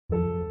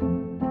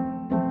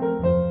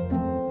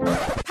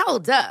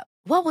Hold up.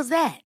 What was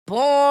that?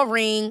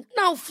 Boring.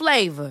 No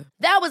flavor.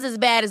 That was as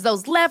bad as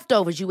those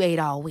leftovers you ate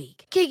all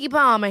week. Keke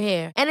Palmer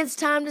here. And it's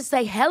time to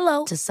say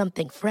hello to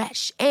something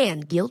fresh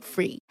and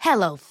guilt-free.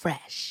 Hello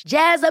Fresh.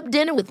 Jazz up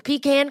dinner with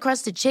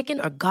pecan-crusted chicken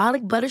or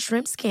garlic butter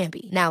shrimp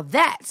scampi. Now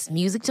that's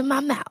music to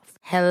my mouth.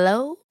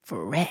 Hello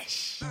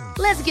Fresh.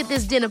 Let's get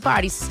this dinner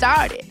party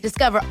started.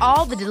 Discover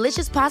all the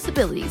delicious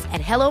possibilities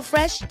at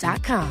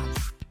hellofresh.com.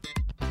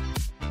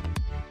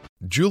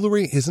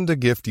 Jewelry isn't a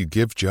gift you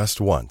give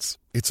just once.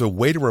 It's a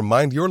way to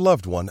remind your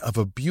loved one of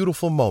a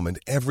beautiful moment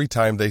every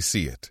time they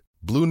see it.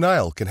 Blue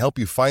Nile can help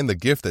you find the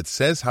gift that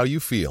says how you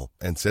feel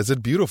and says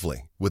it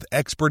beautifully, with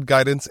expert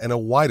guidance and a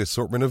wide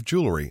assortment of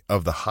jewelry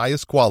of the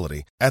highest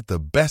quality at the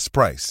best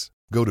price.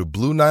 Go to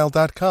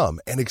BlueNile.com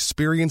and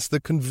experience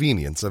the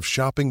convenience of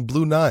shopping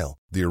Blue Nile,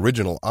 the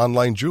original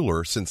online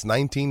jeweler since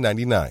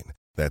 1999.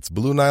 That's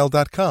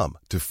BlueNile.com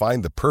to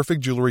find the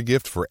perfect jewelry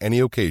gift for any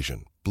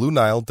occasion.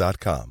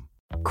 BlueNile.com.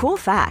 Cool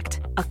fact,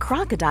 a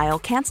crocodile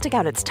can't stick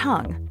out its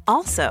tongue.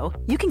 Also,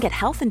 you can get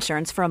health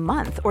insurance for a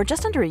month or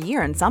just under a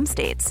year in some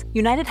states.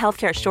 United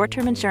Healthcare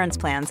short-term insurance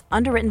plans,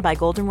 underwritten by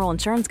Golden Rule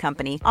Insurance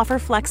Company, offer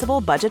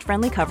flexible,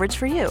 budget-friendly coverage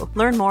for you.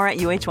 Learn more at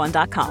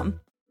UH1.com.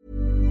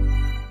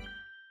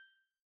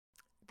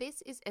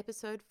 This is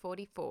episode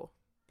 44.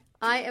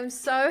 I am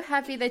so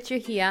happy that you're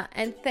here,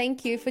 and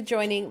thank you for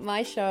joining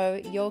my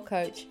show, your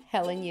coach,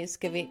 Helen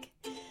Yuskovic.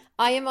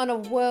 I am on a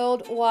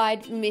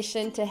worldwide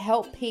mission to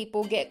help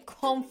people get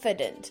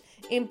confident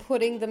in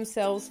putting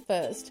themselves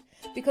first,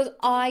 because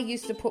I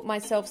used to put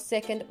myself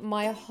second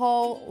my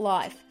whole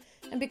life.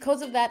 And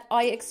because of that,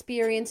 I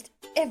experienced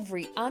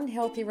every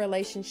unhealthy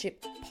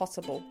relationship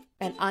possible.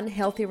 An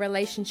unhealthy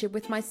relationship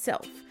with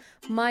myself,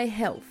 my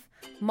health,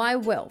 my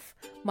wealth,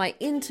 my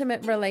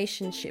intimate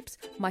relationships,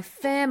 my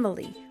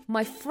family,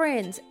 my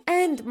friends,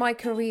 and my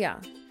career.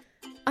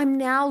 I'm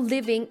now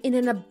living in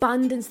an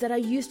abundance that I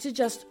used to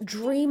just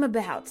dream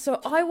about.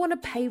 So I want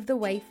to pave the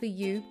way for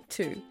you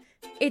too.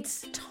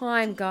 It's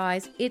time,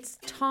 guys. It's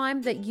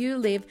time that you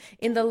live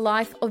in the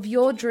life of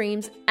your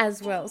dreams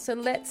as well. So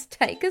let's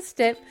take a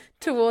step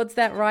towards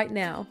that right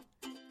now.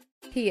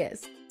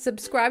 P.S.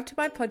 Subscribe to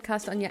my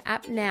podcast on your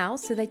app now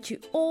so that you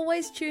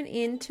always tune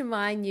in to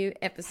my new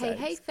episodes.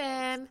 Hey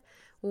fam.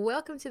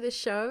 Welcome to the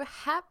show.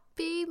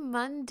 Happy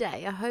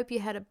Monday. I hope you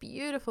had a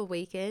beautiful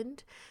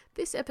weekend.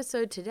 This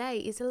episode today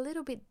is a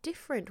little bit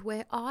different,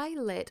 where I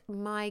let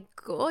my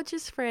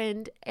gorgeous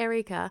friend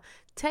Erica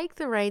take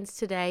the reins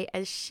today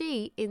as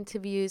she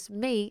interviews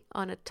me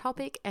on a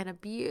topic and a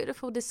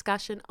beautiful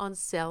discussion on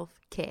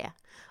self-care.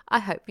 I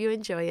hope you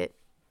enjoy it.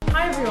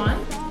 Hi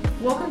everyone,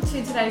 welcome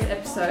to today's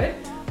episode.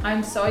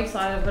 I'm so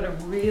excited. I've got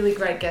a really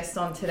great guest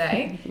on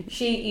today.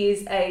 She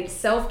is a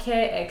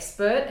self-care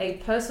expert, a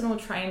personal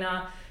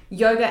trainer,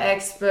 yoga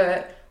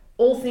expert,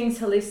 all things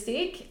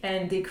holistic,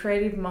 and the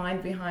creative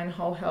mind behind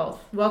whole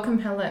health. Welcome,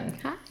 Helen.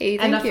 Hi, thank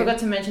And I you. forgot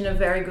to mention a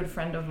very good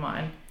friend of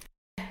mine.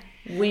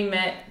 We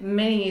met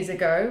many years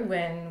ago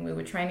when we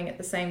were training at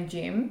the same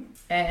gym,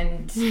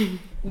 and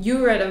you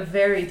were at a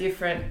very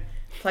different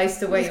place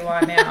to where you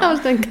are now. I was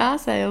doing car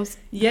sales.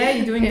 Yeah,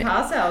 you're doing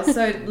car sales.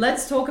 So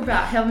let's talk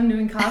about Helen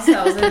doing car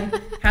sales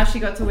and how she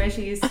got to where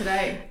she is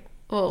today.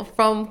 Well,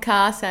 from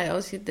car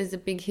sales, there's a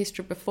big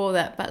history before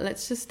that, but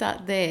let's just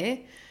start there.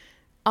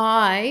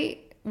 I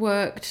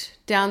worked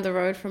down the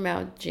road from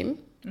our gym,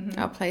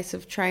 our place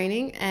of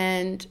training,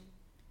 and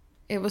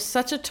it was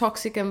such a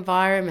toxic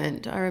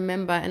environment, I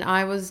remember, and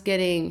I was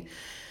getting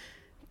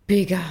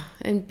bigger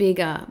and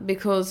bigger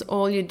because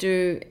all you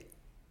do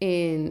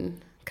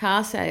in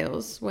car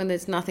sales when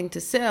there's nothing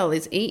to sell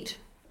is eat.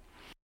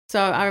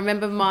 So I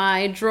remember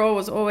my drawer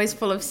was always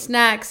full of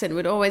snacks, and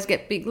we'd always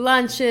get big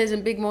lunches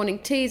and big morning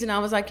teas, and I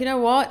was like, you know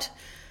what?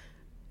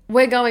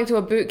 We're going to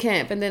a boot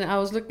camp. And then I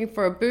was looking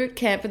for a boot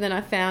camp, and then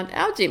I found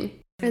our gym.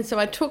 And so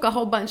I took a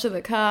whole bunch of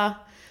the car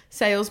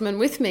salesmen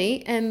with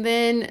me, and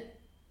then,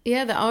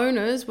 the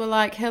owners were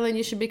like, Helen,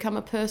 you should become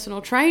a personal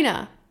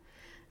trainer.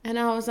 And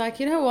I was like,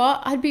 you know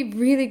what? I'd be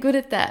really good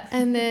at that.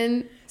 And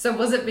then... So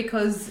was it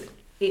because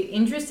it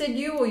interested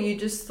you, or you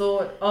just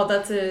thought, oh,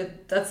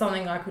 that's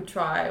something I could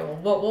try? Or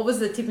what was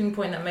the tipping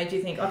point that made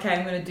you think, okay,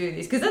 I'm going to do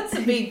this? Because that's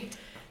a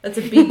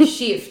big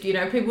shift, you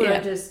know. People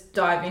don't just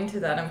dive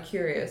into that. I'm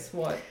curious,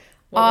 what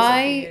was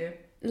it for you?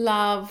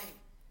 Love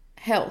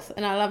health,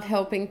 and I love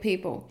helping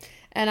people.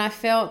 And I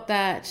felt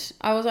that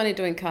I was only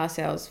doing car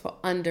sales for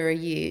under a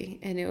year,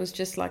 and it was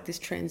just like this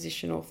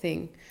transitional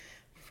thing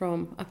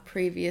from a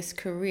previous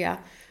career.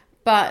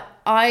 But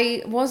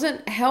I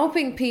wasn't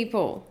helping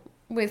people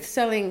with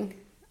selling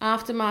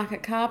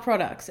aftermarket car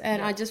products,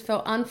 and I just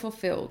felt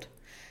unfulfilled.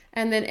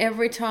 And then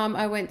every time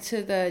I went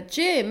to the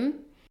gym,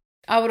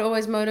 I would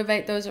always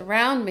motivate those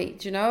around me,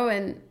 you know,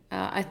 and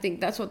I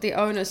think that's what the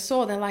owners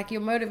saw. They're like, you're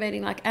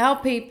motivating like our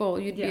people.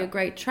 You'd be a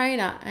great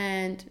trainer.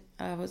 And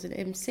I was an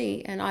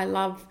MC, and I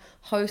love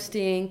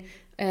hosting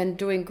and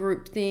doing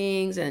group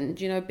things and,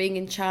 you know, being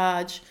in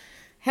charge,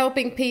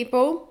 helping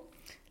people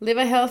live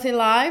a healthy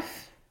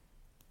life,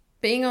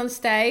 being on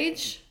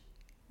stage,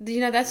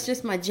 that's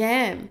just my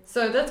jam.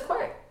 So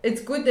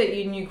it's good that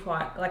you knew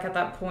quite, like at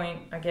that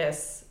point, I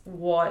guess,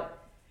 what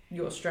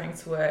your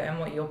strengths were and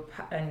what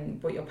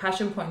your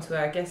passion points were.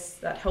 I guess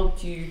that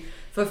helped you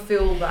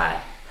fulfill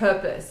that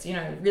purpose,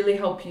 really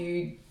help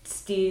you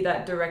steer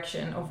that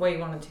direction of where you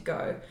wanted to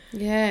go.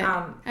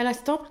 Yeah. And I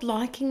stopped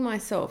liking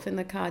myself in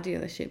the car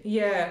dealership.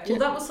 Yeah. Well,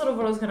 that was sort of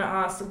what I was going to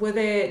ask. Were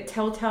there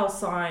telltale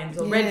signs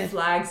or red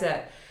flags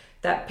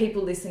that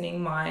people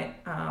listening might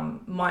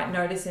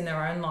notice in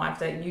their own life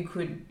that you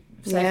could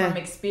say from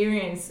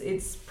experience?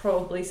 It's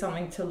probably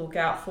something to look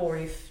out for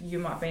if you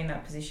might be in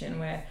that position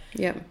where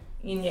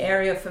in your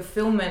area of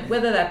fulfillment,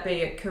 whether that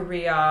be a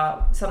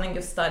career, something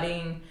you're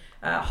studying,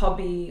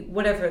 hobby,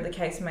 whatever the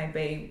case may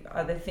be,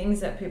 are there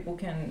things that people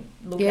can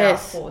look out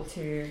for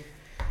to,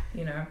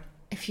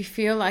 If you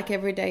feel like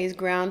every day is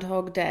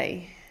Groundhog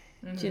Day,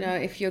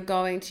 if you're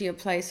going to your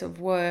place of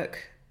work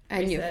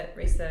and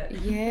reset.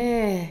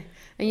 Yeah.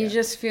 And you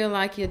just feel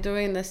like you're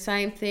doing the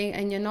same thing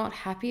and you're not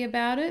happy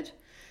about it.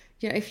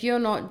 If you're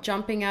not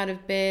jumping out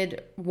of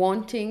bed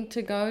wanting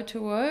to go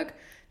to work,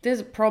 there's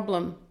a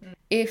problem.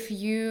 If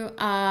you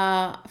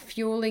are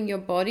fueling your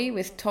body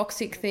with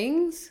toxic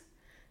things,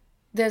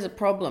 there's a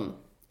problem.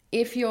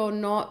 If you're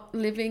not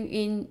living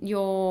in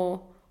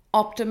your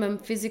optimum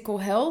physical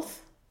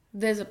health,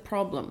 there's a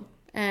problem.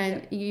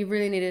 And you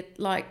really need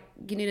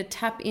to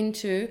tap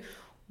into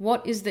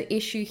what is the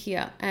issue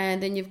here,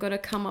 and then you've got to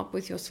come up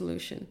with your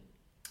solution.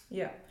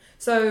 Yeah.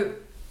 So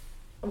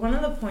one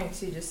of the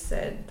points you just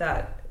said,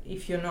 that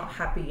if you're not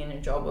happy in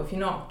a job or if you're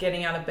not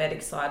getting out of bed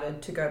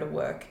excited to go to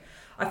work,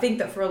 I think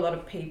that for a lot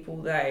of people,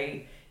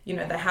 they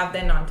have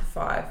their 9 to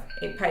 5,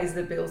 it pays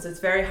the bills. It's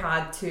very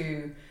hard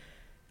to,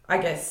 I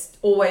guess,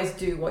 always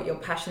do what you're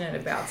passionate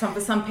about. For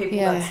some people,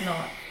 that's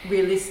not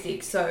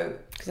realistic. So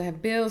because they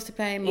have bills to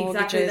pay,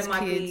 mortgages, exactly, there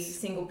might kids. be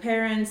single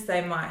parents.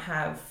 They might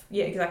have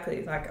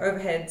like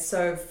overhead.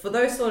 So for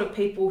those sort of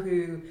people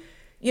who,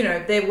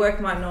 their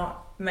work might not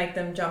make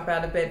them jump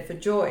out of bed for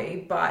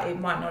joy, but it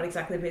might not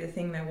exactly be the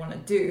thing they want to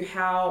do.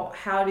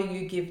 How do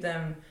you give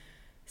them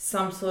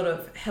some sort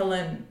of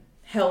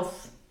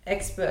health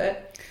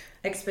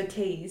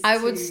expertise? I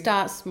would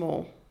start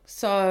small.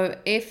 So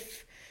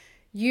if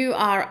you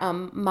are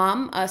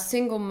a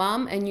single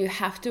mum, and you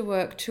have to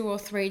work 2 or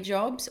 3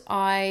 jobs,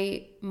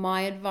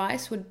 my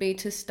advice would be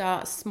to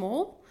start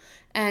small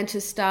and to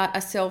start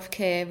a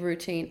self-care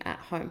routine at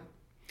home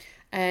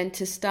and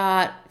to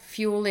start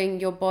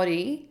fueling your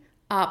body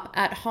up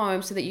at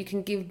home so that you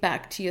can give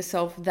back to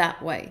yourself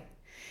that way.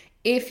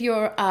 If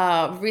you're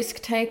a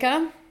risk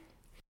taker,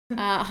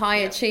 high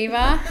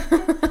achiever,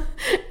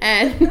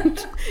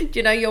 and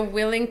you're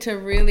willing to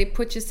really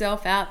put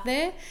yourself out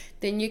there,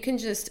 then you can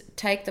just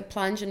take the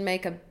plunge and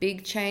make a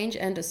big change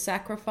and a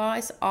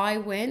sacrifice. I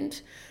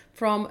went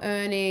from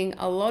earning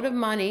a lot of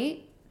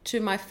money to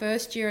my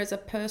first year as a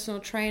personal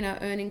trainer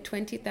earning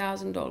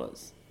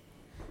 $20,000.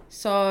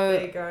 So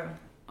there you go.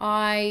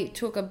 I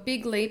took a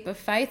big leap of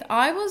faith.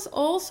 I was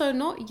also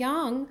not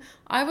young.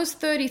 I was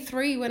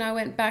 33 when I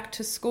went back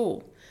to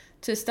school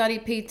to study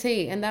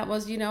PT, and that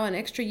was, an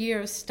extra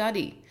year of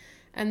study.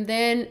 And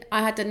then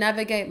I had to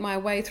navigate my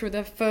way through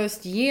the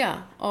first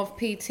year of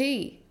PT.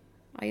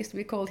 I used to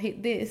be called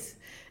Hit This.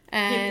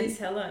 And Hit This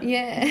Helen.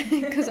 Yeah,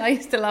 because I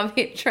used to love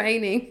HIIT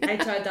training.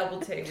 HITT,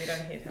 we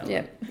don't hit Helen.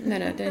 Yeah,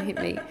 no, don't hit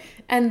me.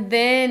 And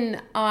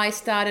then I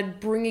started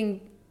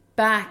bringing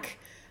back,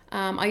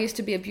 I used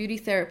to be a beauty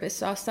therapist,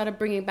 so I started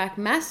bringing back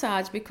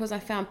massage because I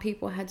found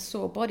people had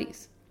sore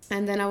bodies.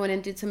 And then I went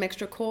and did some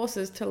extra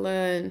courses to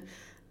learn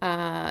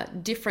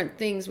different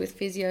things with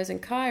physios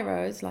and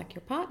chiros, like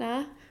your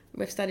partner.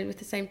 We've studied with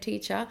the same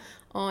teacher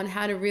on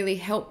how to really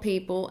help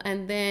people.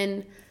 And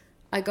then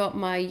I got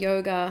my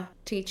yoga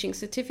teaching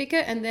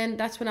certificate. And then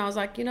that's when I was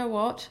like, you know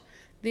what?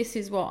 This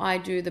is what I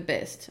do the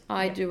best.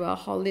 I do a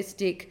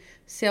holistic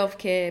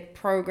self-care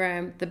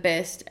program the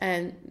best.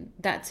 And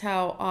that's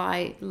how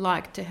I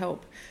like to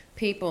help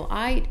people.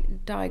 I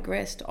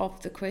digressed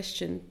off the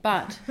question.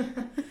 But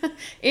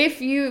if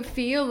you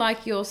feel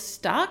like you're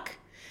stuck,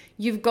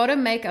 you've got to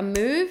make a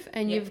move,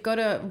 and you've got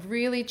to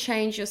really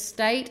change your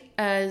state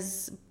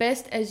as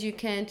best as you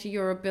can to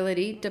your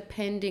ability,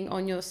 depending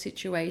on your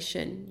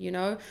situation,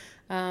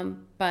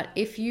 But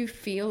if you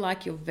feel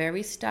like you're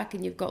very stuck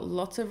and you've got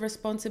lots of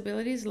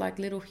responsibilities like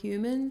little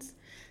humans,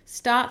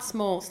 start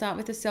small. Start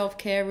with a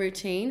self-care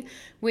routine,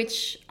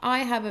 which I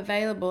have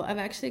available. I've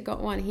actually got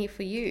one here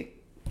for you.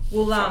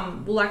 We'll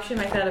actually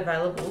make that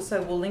available,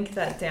 so we'll link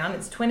that down.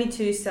 It's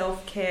 22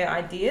 self-care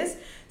ideas.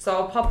 So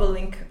I'll pop a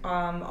link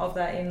of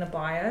that in the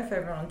bio for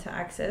everyone to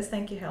access.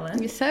 Thank you, Helen.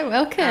 You're so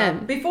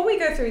welcome. Before we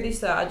go through this,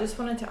 though, I just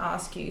wanted to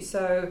ask you,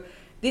 so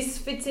this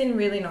fits in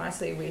really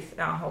nicely with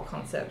our whole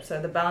concept.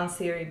 So the balance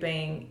theory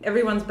being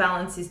everyone's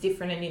balance is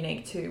different and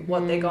unique to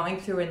what they're going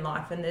through in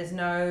life, and there's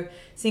no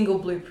single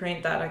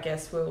blueprint that I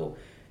guess will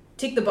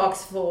tick the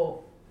box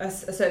for a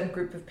certain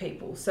group of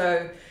people.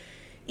 So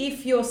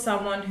if you're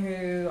someone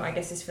who I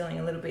guess is feeling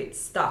a little bit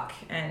stuck,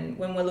 and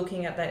when we're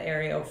looking at that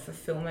area of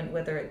fulfillment,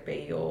 whether it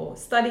be your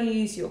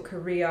studies, your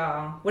career,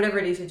 whatever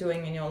it is you're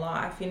doing in your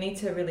life, you need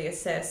to really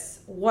assess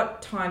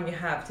what time you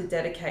have to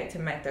dedicate to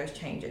make those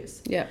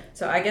changes. Yeah.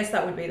 So I guess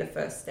that would be the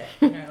first step,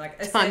 you know, like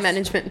assess, Time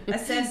management.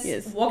 Assess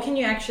Yes. what can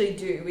you actually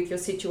do with your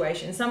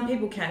situation. Some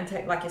people can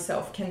take, like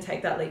yourself, can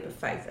take that leap of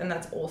faith, and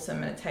that's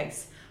awesome, and it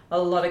takes a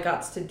lot of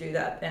guts to do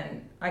that,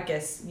 and I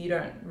guess you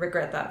don't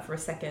regret that for a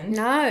second.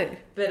 No.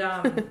 But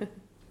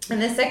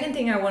and the second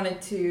thing I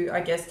wanted to, I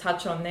guess,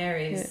 touch on there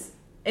is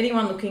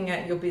anyone looking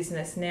at your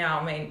business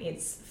now, I mean,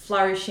 it's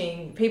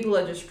flourishing. People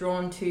are just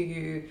drawn to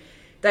you.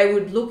 They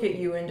would look at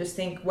you and just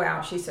think,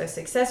 wow, she's so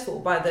successful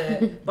by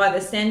the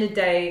standard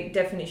day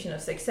definition of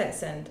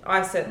success. And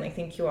I certainly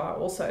think you are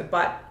also,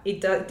 but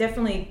it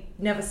definitely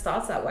never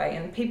starts that way.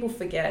 And people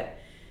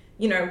forget,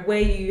 you know,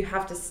 where you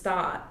have to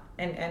start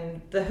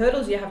and the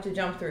hurdles you have to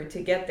jump through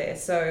to get there.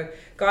 So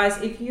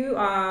guys, if you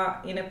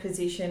are in a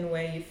position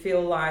where you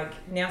feel like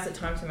now's the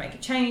time to make a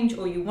change,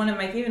 or you want to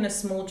make even a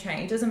small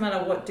change, doesn't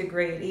matter what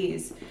degree it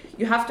is,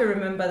 you have to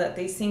remember that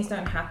these things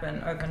don't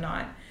happen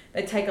overnight.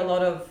 They take a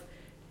lot of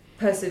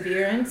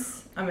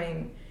perseverance. I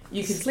mean,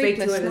 you could speak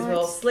to it as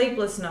well.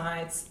 Sleepless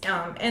nights,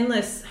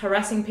 endless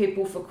harassing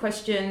people for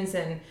questions,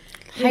 and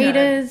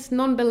haters,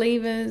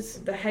 non-believers.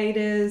 The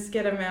haters,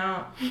 get them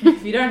out.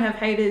 If you don't have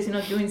haters, you're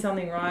not doing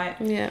something right.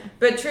 Yeah.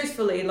 But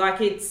truthfully,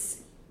 like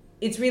it's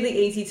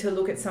really easy to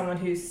look at someone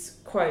who's,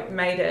 quote,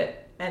 made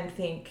it and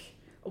think,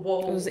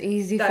 well, it was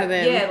easy for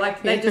them. Yeah,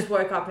 like they just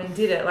woke up and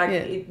did it.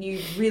 Like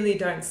you really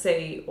don't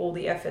see all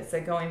the efforts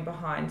they're going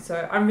behind.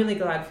 So I'm really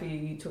glad for you.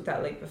 You took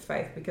that leap of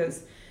faith,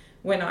 because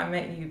when I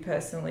met you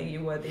personally,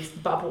 you were this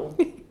bubble.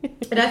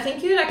 And I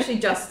think you had actually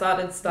just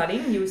started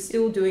studying. You were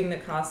still doing the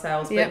car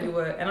sales, but you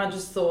were, and I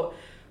just thought,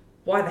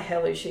 why the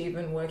hell is she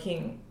even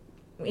working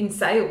in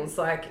sales?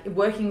 Like,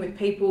 working with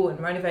people and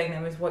motivating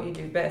them is what you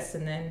do best.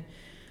 And then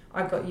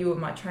I got you as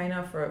my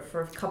trainer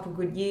for a couple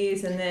good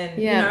years. And then,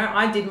 you know,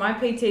 I did my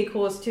PT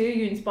course too.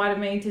 You inspired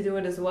me to do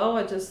it as well.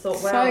 I just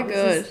thought, wow,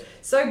 this is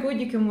so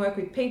good. You can work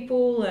with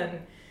people.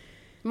 And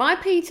my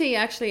PT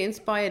actually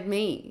inspired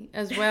me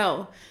as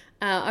well.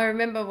 I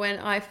remember when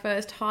I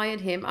first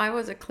hired him, I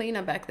was a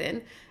cleaner back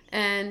then,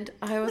 and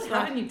I was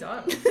what haven't you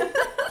done?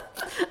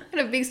 I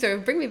had a big story.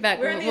 Bring me back.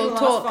 We're only in the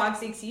last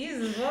 5-6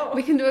 years as well.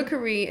 We can do a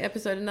career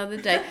episode another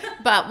day.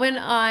 But when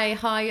I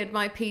hired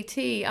my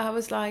PT, I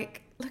was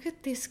like, look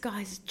at this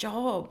guy's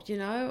job, you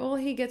know? All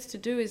he gets to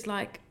do is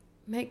like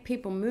make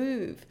people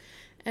move.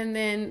 And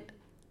then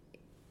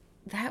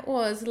that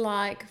was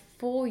like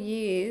 4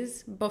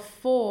 years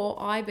before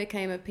I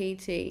became a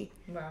PT.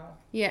 Wow.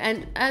 Yeah,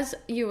 and as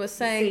you were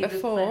saying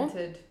before,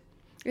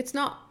 it's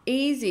not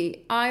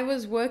easy. I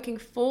was working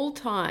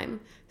full-time,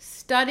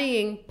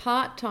 studying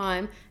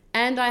part-time,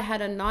 and I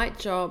had a night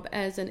job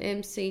as an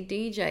MC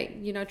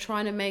DJ, you know,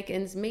 trying to make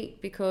ends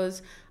meet,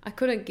 because I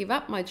couldn't give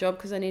up my job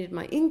because I needed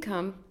my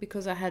income,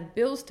 because I had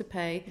bills to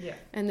pay. Yeah.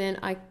 And then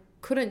I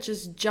couldn't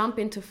just jump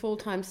into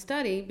full-time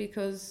study,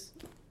 because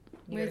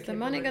where's the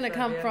money going to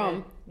come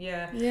from?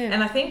 Yeah.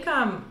 And I think,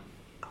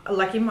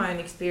 like in my own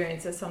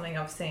experience, that's something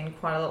I've seen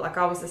quite a lot. Like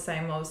I was the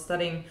same. I was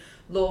studying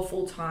law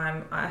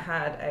full-time. I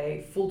had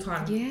a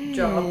full-time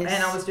job, and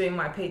I was doing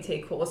my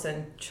PT course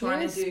and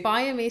trying to do... You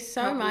inspire me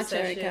so much,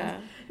 Erica.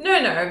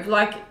 No,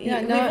 like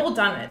we've all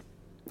done it.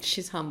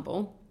 She's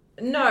humble.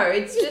 No,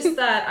 it's just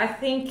that I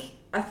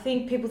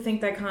think people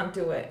think they can't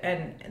do it,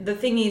 and the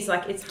thing is,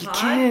 like, it's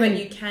hard, but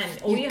you can.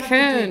 All you have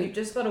to do, you've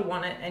just got to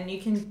want it, and you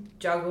can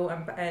juggle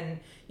and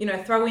you know,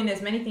 throw in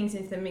as many things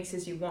into the mix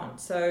as you want.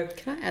 So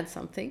can I add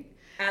something?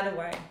 Add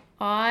away.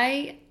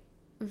 I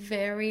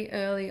very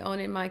early on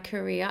in my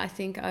career, I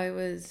think I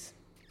was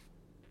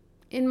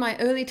in my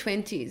early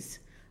 20s,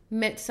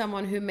 met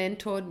someone who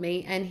mentored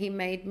me, and he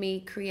made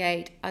me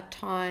create a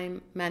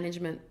time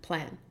management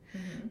plan.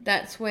 Mm-hmm.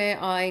 That's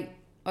where I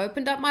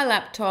opened up my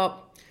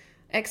laptop,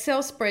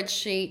 Excel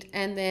spreadsheet,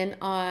 and then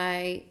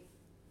I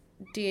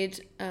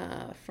did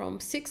from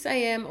 6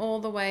 a.m. all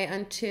the way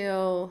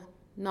until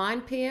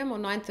 9 p.m. or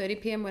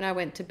 9:30 p.m. when I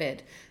went to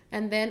bed.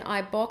 And then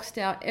I boxed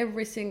out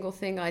every single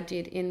thing I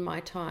did in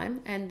my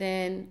time, and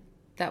then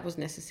that was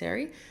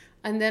necessary.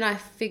 And then I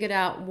figured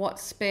out what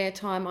spare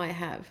time I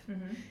have.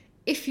 Mm-hmm.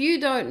 If you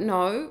don't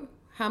know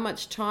how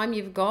much time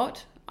you've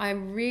got, I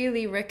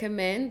really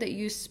recommend that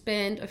you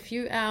spend a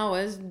few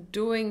hours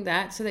doing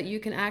that, so that you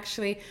can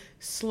actually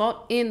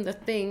slot in the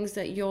things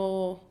that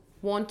you're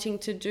wanting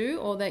to do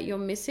or that you're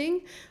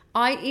missing.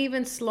 I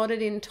even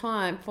slotted in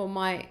time for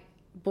my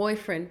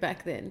boyfriend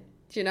back then,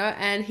 you know,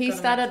 and he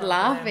started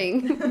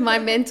laughing. My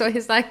mentor,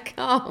 he's like,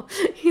 oh,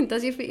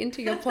 does he fit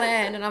into your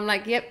plan? And I'm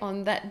like, yep,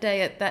 on that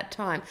day at that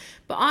time.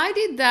 But I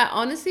did that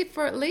honestly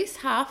for at least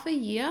half a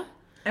year.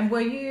 And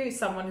were you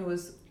someone who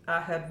was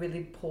had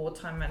really poor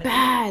time management?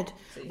 Bad.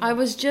 So I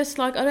was just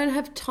like, I don't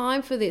have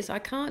time for this. I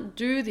can't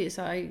do this.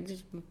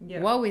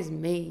 Woe is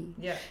me.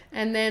 Yeah.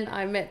 And then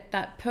I met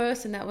that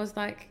person that was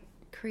like,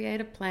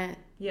 create a plan.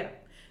 Yeah.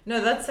 No,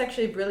 that's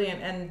actually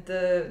brilliant. And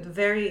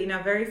in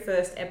our very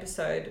first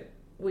episode,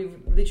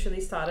 we've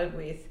literally started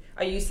with,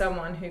 are you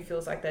someone who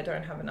feels like they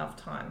don't have enough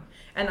time?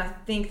 And I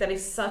think that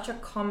is such a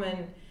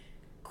common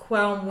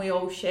qualm we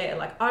all share.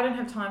 Like, I don't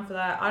have time for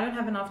that. I don't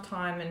have enough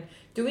time. And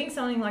doing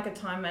something like a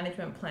time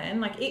management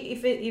plan, like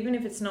even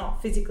if it's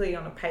not physically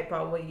on a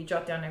paper where you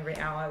jot down every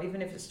hour,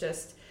 even if it's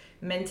just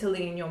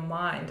mentally in your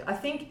mind, I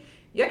think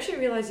you actually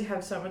realize you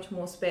have so much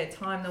more spare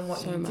time than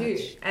what you do.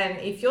 And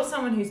if you're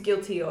someone who's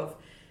guilty of,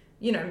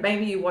 you know,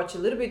 maybe you watch a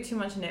little bit too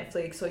much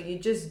Netflix, or you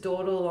just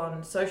dawdle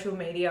on social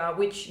media,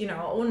 which, you know,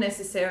 are all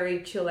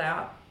necessary chill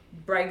out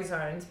break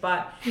zones.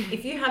 But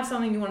if you have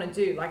something you want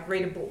to do, like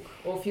read a book,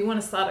 or if you want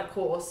to start a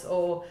course,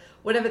 or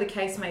whatever the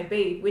case may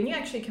be, when you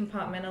actually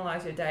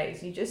compartmentalize your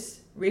days, you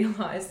just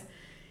realize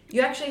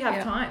you actually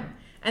have time.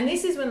 And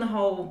this is when the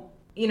whole,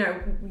 you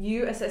know,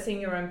 you assessing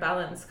your own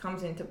balance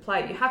comes into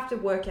play. You have to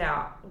work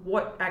out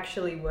what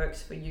actually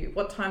works for you.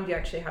 What time do you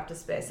actually have to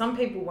spare? Some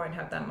people won't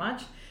have that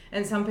much,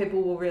 and some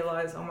people will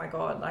realize, oh my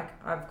God, like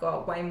I've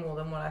got way more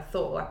than what I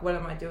thought. Like, what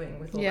am I doing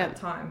with all that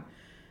time?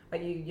 Are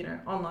you know,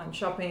 online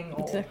shopping,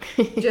 or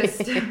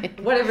just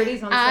whatever it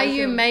is on Are social?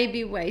 you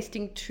maybe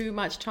wasting too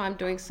much time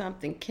doing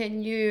something?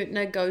 Can you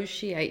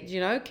negotiate, you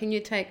know? Can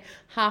you take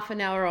half an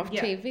hour off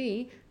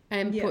TV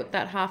and put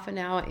that half an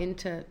hour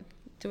into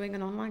doing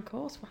an online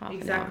course for half an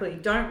hour? Exactly.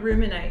 Don't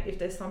ruminate if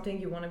there's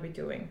something you want to be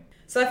doing.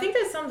 So I think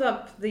that sums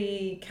up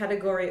the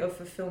category of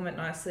fulfillment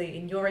nicely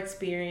in your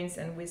experience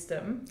and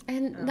wisdom.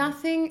 And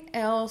nothing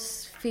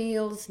else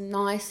feels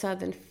nicer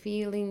than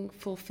feeling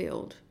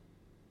fulfilled.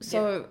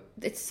 So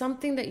it's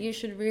something that you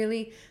should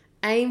really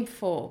aim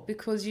for,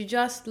 because you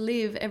just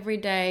live every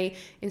day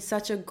in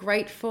such a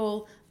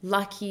grateful,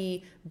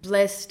 lucky,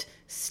 blessed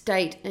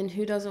state. And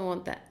who doesn't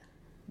want that?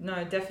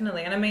 No,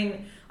 definitely. And I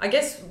mean, I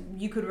guess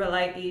you could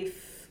relate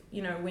if,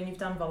 you know, when you've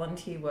done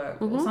volunteer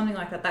work or something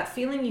like that, that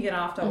feeling you get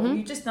after, or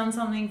you've just done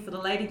something for the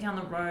lady down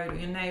the road, or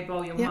your neighbor,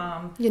 or your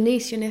mum, your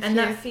niece, your nephew. And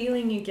that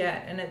feeling you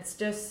get, and it's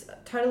just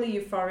totally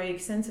euphoric,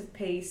 sense of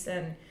peace.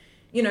 And,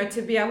 you know,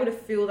 to be able to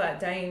feel that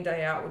day in,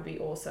 day out would be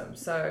awesome.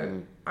 So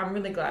I'm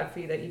really glad for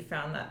you that you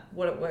found that,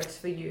 what it works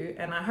for you.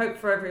 And I hope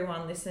for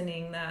everyone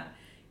listening that,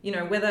 you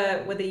know,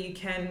 whether you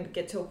can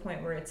get to a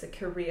point where it's a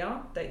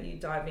career that you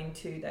dive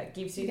into that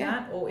gives you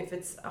that, or if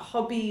it's a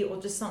hobby or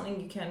just something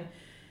you can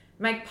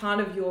make part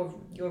of your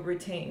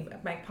routine,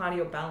 make part of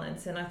your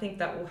balance. And I think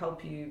that will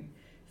help you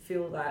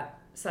feel that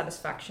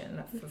satisfaction,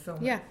 that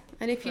fulfillment. Yeah.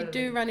 And if you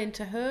do run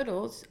into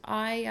hurdles,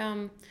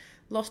 I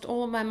lost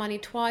all of my money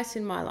twice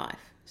in my life.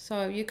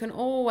 So you can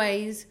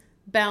always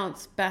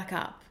bounce back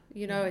up.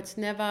 You know, it's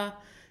never,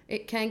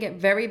 it can get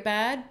very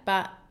bad,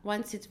 but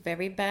once it's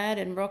very bad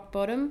and rock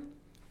bottom,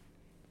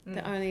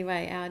 the only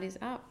way out is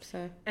up.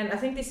 So, and I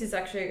think this is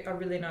actually a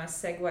really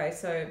nice segue.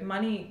 So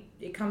money,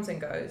 it comes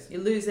and goes. You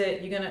lose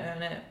it, you're going to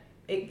earn it.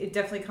 It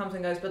definitely comes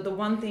and goes. But the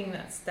one thing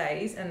that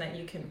stays and that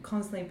you can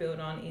constantly build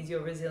on is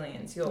your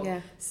resilience,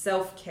 your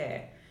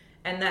self-care.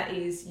 And that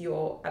is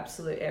your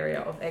absolute area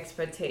of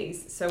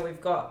expertise. So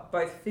we've got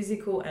both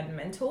physical and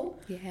mental.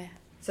 Yeah.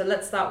 So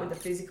let's start with the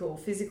physical.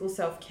 Physical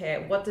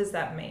self-care. What does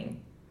that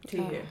mean to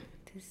you?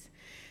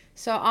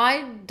 So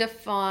I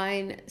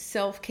define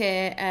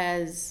self-care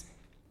as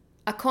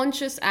a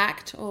conscious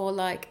act, or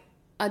like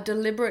a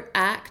deliberate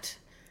act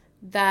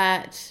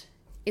that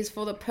is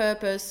for the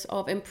purpose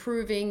of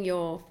improving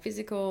your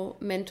physical,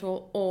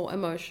 mental, or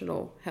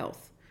emotional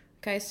health.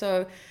 Okay,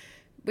 so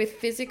with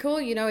physical,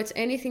 you know, it's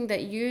anything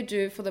that you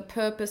do for the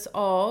purpose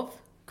of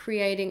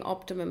creating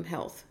optimum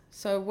health.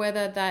 So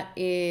whether that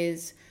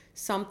is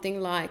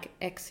something like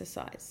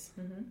exercise.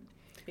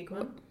 Big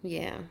one.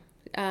 Yeah.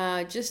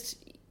 Just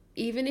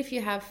even if you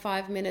have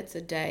 5 minutes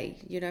a day,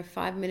 you know,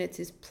 5 minutes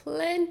is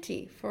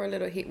plenty for a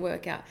little HIIT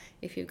workout.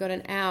 If you've got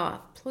an hour,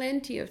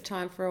 plenty of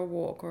time for a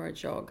walk or a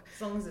jog.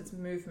 As long as it's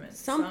movement.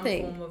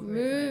 Something. Some form of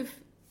move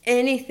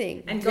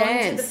anything. And dance.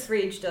 going to the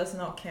fridge does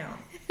not count.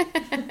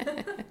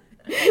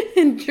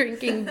 And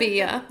drinking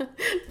beer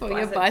for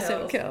your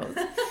bicep curls.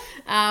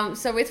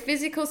 So with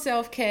physical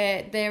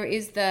self-care, there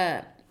is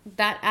that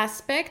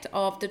aspect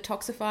of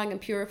detoxifying and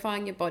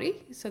purifying your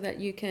body so that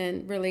you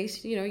can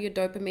release, you know, your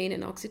dopamine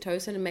and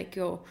oxytocin and make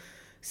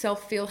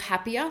yourself feel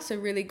happier. So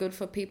really good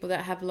for people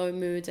that have low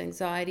moods,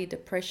 anxiety,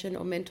 depression,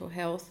 or mental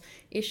health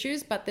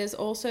issues. But there's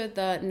also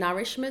the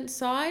nourishment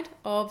side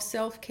of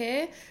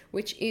self-care,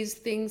 which is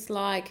things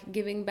like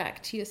giving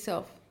back to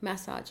yourself,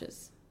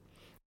 massages.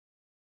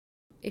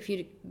 If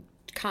you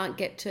can't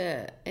get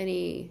to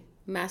any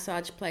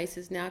massage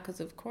places now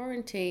because of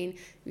quarantine,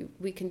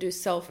 we can do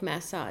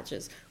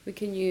self-massages. We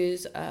can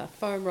use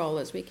foam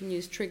rollers. We can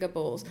use trigger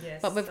balls.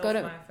 Yes, but we've got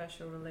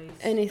myofascial release.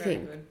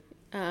 anything. Very good.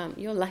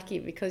 You're lucky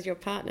because your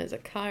partner's a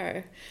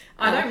chiro.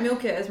 I don't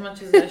milk it as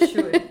much as I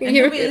should. And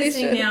You you'll be really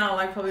listening should. now,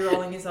 like probably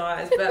rolling his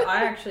eyes, but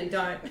I actually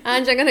don't.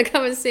 Ange, I'm going to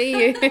come and see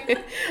you.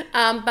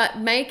 But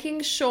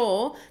making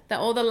sure that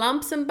all the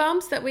lumps and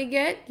bumps that we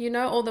get, you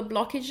know, all the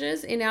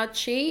blockages in our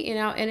chi, in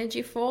our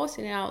energy force,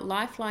 in our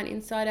lifeline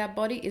inside our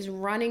body is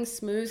running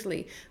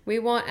smoothly. We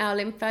want our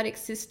lymphatic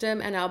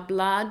system and our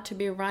blood to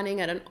be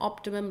running at an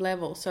optimum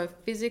level. So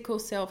physical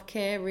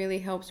self-care really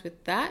helps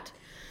with that.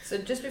 So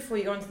just before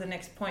you go on to the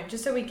next point,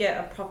 just so we get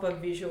a proper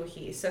visual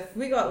here. So if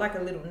we got like a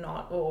little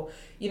knot or,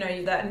 you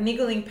know, that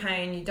niggling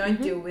pain, you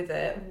don't deal with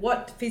it,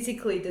 what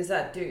physically does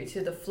that do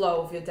to the flow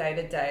of your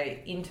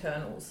day-to-day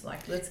internals?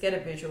 Like, let's get a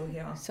visual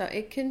here. So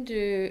it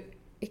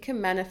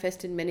can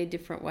manifest in many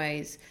different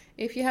ways.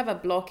 If you have a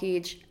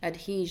blockage,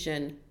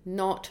 adhesion,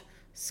 knot,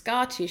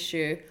 scar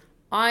tissue,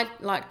 I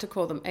like to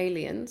call them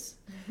aliens.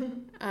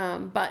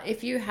 But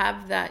if you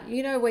have that,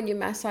 you know, when you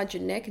massage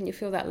your neck and you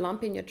feel that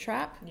lump in your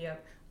trap,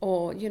 Yep.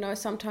 or, you know,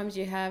 sometimes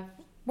you have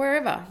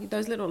wherever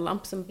those little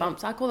lumps and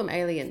bumps, I call them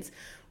aliens.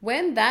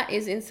 When that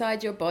is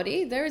inside your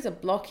body, there is a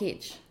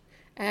blockage.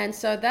 And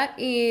so that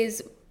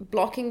is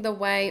blocking the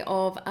way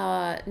of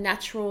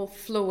natural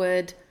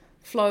fluid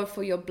flow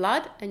for your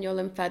blood and your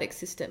lymphatic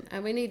system.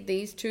 And we need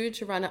these two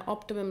to run at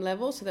optimum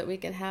level so that we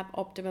can have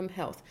optimum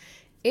health.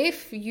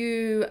 If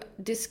you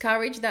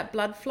discourage that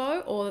blood flow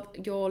or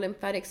your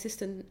lymphatic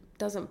system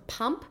doesn't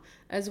pump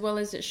as well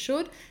as it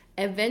should,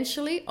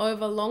 eventually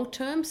over long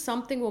term,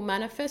 something will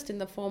manifest in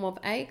the form of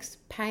aches,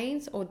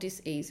 pains, or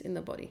dis-ease in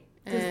the body.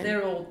 Because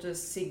they're all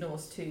just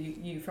signals to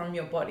you from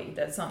your body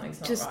that something's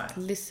not just right.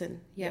 listen.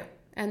 Yeah.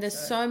 And there's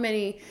so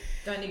many.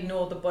 Don't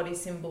ignore the body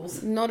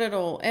symbols. Not at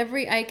all.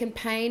 Every ache and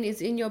pain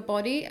is in your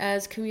body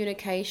as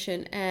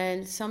communication.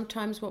 And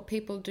sometimes what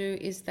people do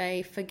is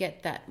they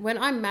forget that. When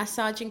I'm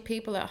massaging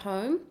people at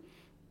home,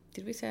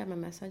 did we say I'm a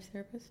massage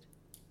therapist?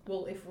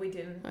 Well, if we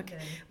didn't, okay.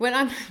 Then When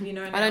I'm, you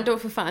know, I don't do it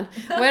for fun.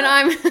 When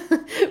I'm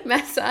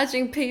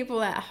massaging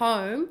people at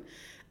home,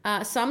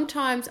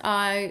 sometimes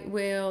I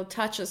will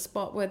touch a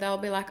spot where they'll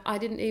be like, I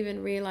didn't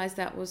even realize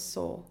that was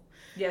sore.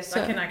 Yes,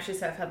 so, I can actually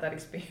say I've had that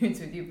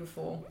experience with you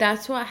before.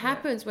 That's what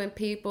happens when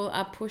people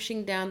are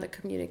pushing down the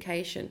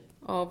communication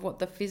of what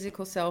the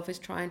physical self is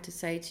trying to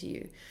say to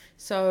you.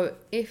 So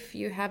if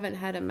you haven't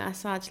had a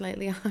massage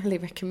lately, I highly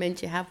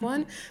recommend you have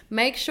one.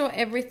 Make sure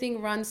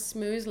everything runs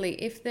smoothly.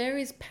 If there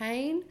is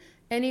pain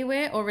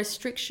anywhere or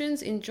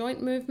restrictions in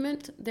joint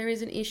movement, there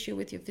is an issue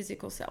with your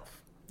physical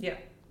self. Yeah,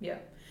 yeah.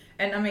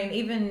 And I mean,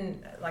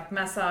 even like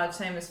massage,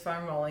 same as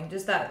foam rolling,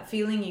 just that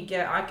feeling you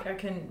get, I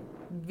can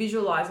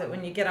visualize it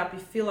when you get up, you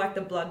feel like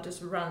the blood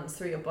just runs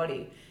through your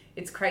body.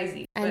 It's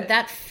crazy. And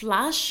that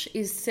flush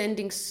is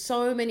sending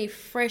so many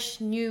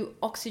fresh, new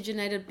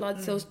oxygenated blood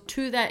cells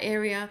to that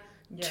area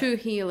to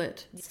heal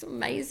it. It's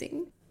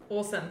amazing.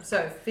 Awesome.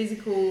 So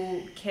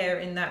physical care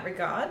in that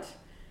regard.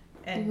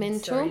 And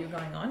mental. So you're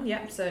going on.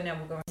 Yep. So now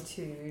we're going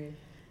to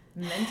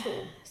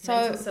mental.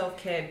 Mental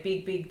self-care,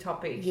 big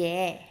topic.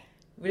 Yeah.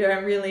 We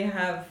don't really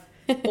have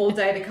all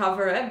day to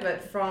cover it,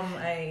 but from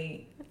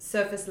a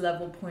surface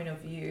level point of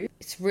view,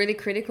 it's really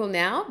critical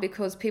now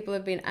because people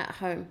have been at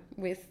home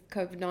with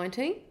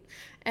COVID-19.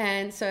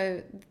 And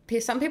so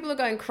some people are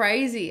going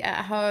crazy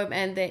at home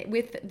and they're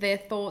with their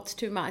thoughts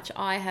too much.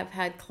 I have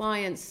had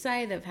clients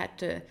say they've had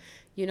to,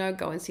 you know,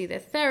 go and see their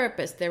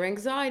therapist. Their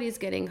anxiety is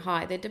getting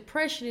high. Their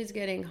depression is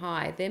getting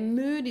high. Their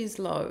mood is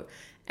low.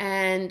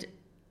 And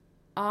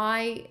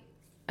I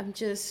am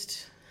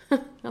just...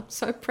 I'm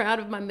so proud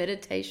of my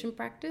meditation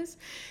practice.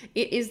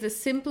 It is the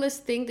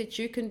simplest thing that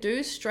you can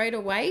do straight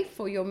away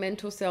for your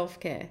mental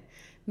self-care.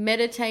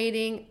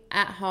 Meditating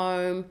at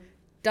home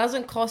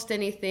doesn't cost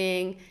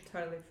anything.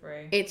 totally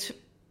free.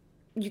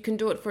 You can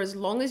do it for as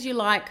long as you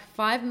like,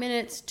 5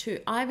 minutes to,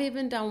 I've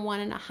even done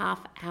 1.5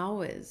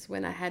 hours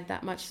when I had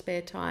that much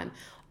spare time.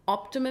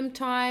 Optimum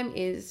time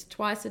is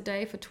twice a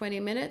day for 20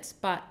 minutes,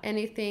 but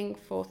anything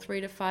for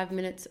 3 to 5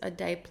 minutes a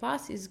day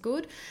plus is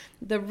good.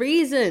 The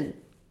reason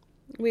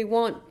we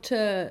want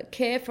to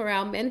care for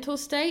our mental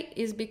state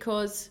is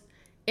because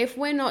if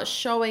we're not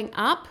showing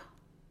up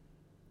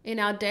in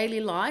our daily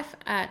life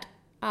at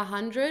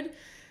 100,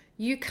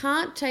 you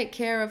can't take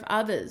care of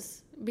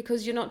others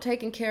because you're not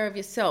taking care of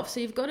yourself.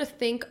 So you've got to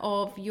think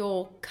of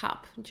your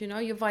cup,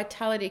 your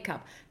vitality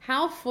cup.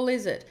 How full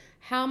is it?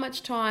 How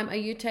much time are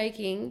you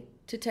taking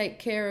to take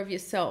care of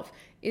yourself?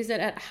 Is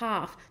it at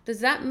half? Does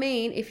that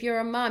mean if you're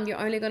a mum, you're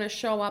only going to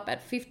show up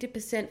at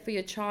 50% for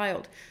your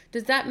child?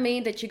 Does that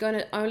mean that you're going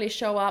to only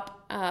show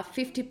up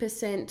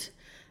 50%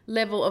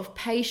 level of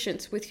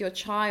patience with your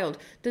child?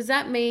 Does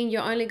that mean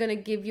you're only going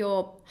to give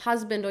your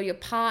husband or your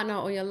partner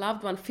or your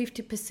loved one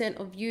 50%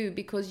 of you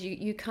because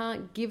you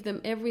can't give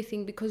them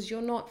everything because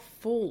you're not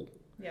full?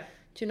 Yeah.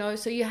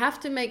 So you have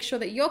to make sure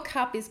that your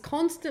cup is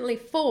constantly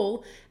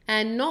full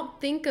and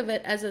not think of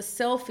it as a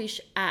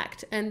selfish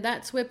act. And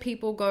that's where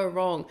people go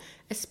wrong,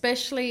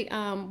 especially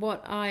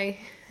what I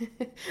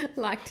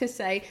like to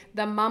say,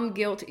 the mum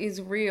guilt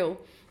is real.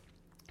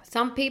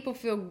 Some people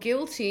feel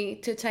guilty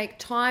to take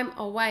time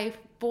away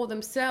for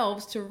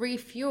themselves to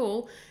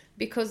refuel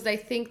because they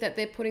think that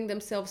they're putting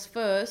themselves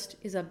first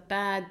is a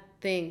bad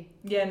thing.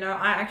 Yeah, no,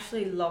 I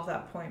actually love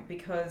that point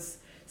because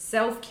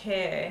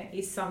self-care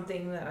is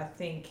something that I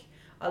think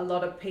a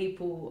lot of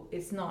people,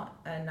 it's not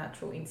a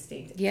natural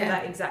instinct for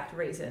that exact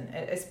reason,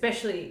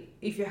 especially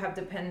if you have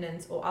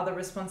dependents or other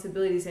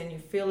responsibilities and you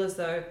feel as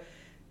though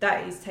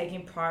that is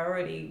taking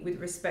priority with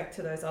respect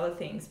to those other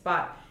things.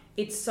 But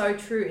it's so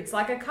true. It's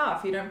like a car.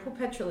 If you don't put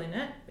petrol in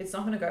it, it's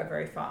not going to go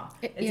very far.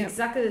 It's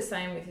exactly the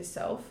same with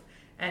yourself.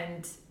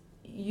 And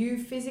you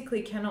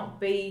physically cannot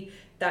be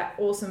that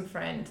awesome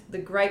friend, the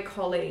great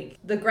colleague,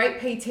 the great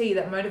PT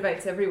that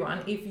motivates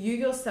everyone if you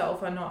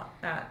yourself are not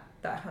at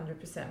that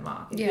 100%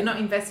 mark. If you're not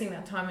investing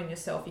that time in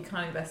yourself, you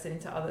can't invest it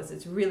into others.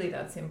 It's really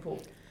that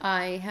simple.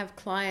 I have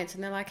clients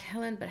and they're like,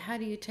 Helen, but how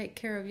do you take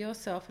care of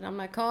yourself? And I'm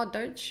like, oh,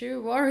 don't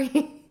you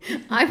worry.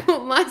 I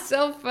put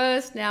myself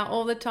first now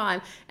all the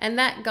time. And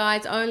that,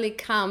 guys, only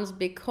comes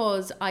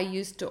because I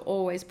used to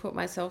always put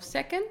myself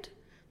second,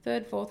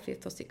 third, fourth,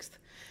 fifth, or sixth.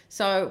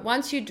 So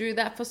once you do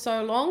that for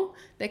so long,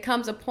 there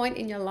comes a point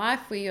in your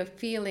life where you're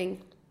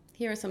feeling,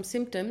 here are some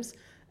symptoms,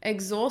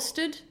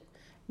 exhausted,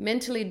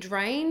 mentally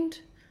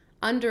drained,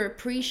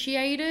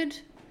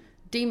 underappreciated,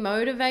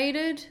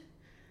 demotivated.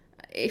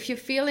 If you're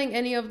feeling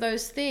any of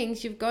those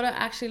things, you've got to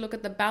actually look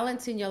at the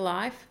balance in your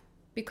life,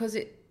 because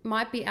it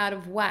might be out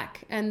of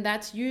whack. And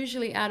that's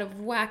usually out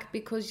of whack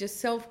because your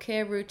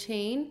self-care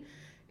routine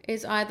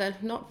is either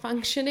not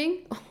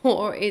functioning,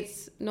 or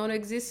it's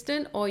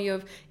non-existent, or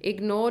you've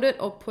ignored it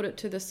or put it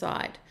to the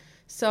side.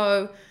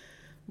 So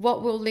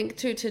what we'll link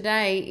to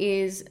today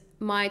is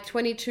my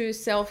 22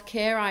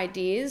 self-care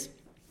ideas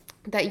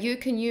that you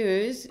can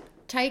use.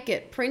 Take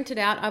it, print it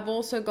out. I've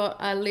also got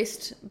a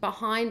list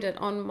behind it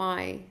on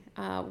my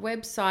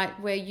website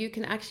where you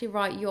can actually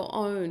write your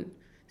own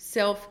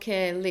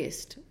self-care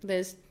list.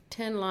 There's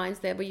 10 lines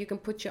there, but you can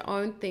put your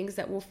own things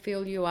that will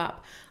fill you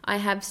up. I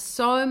have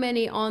so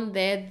many on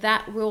there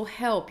that will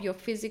help your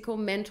physical,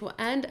 mental,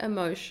 and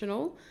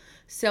emotional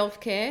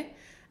self-care,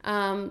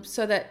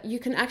 so that you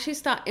can actually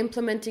start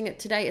implementing it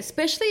today,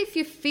 especially if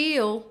you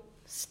feel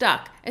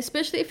stuck,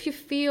 especially if you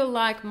feel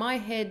like my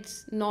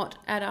head's not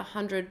at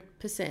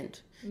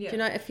 100%. You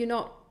know, if you're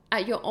not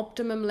at your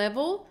optimum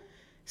level,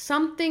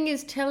 something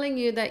is telling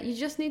you that you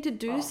just need to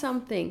do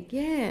something.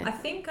 Yeah. I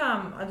think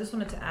I just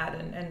wanted to add,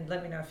 and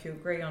let me know if you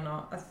agree or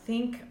not. I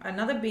think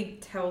another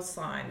big tell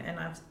sign, and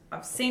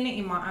I've seen it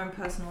in my own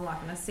personal life,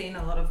 and I've seen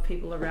a lot of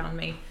people around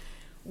me,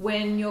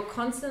 when you're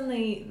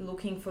constantly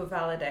looking for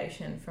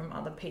validation from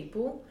other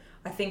people,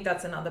 I think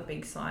that's another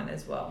big sign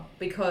as well,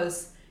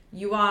 because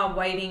you are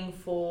waiting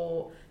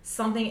for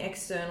something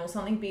external,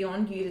 something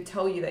beyond you to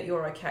tell you that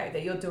you're okay,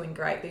 that you're doing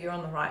great, that you're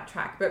on the right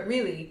track. But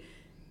really,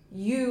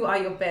 you are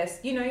your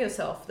best. You know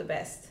yourself the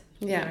best.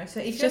 Yeah. You know?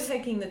 So if you're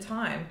taking the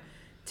time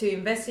to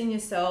invest in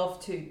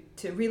yourself, to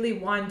really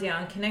wind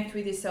down, connect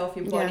with yourself,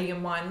 your body, your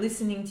mind,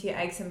 listening to your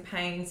aches and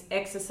pains,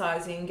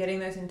 exercising, getting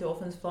those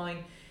endorphins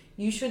flowing,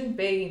 you shouldn't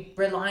be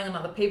relying on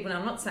other people. And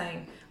I'm not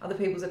saying other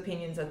people's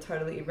opinions are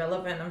totally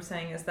irrelevant. I'm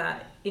saying is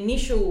that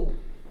initial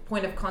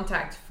point of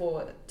contact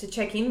to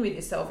check in with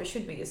yourself, it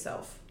should be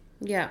yourself.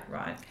 Yeah.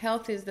 Right.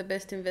 Health is the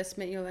best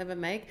investment you'll ever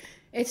make.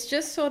 It's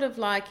just sort of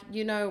like,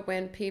 you know,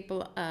 when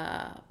people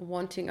are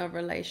wanting a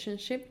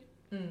relationship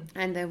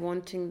and they're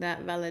wanting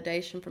that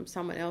validation from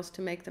someone else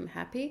to make them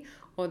happy,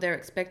 or they're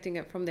expecting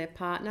it from their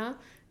partner.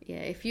 Yeah.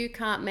 If you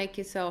can't make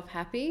yourself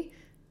happy,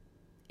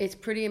 it's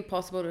pretty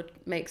impossible to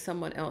make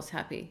someone else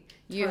happy.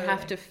 You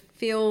have to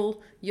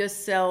fill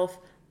yourself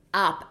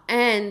up.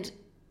 And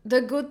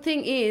the good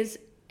thing is,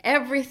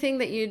 everything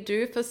that you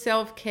do for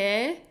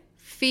self-care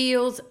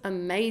feels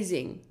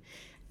amazing.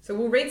 So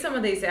we'll read some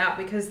of these out,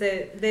 because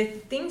they're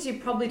things you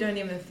probably don't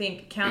even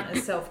think count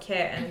as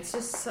self-care. And it's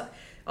just,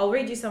 I'll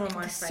read you some of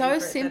my favorites. So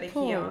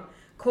simple. That are here.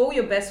 Call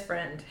your best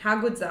friend.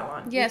 How good's that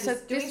one? Yeah, you're so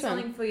just doing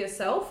something for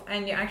yourself,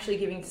 and you're actually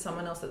giving to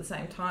someone else at the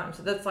same time.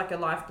 So that's like a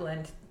life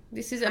blend.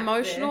 This is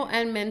emotional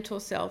and mental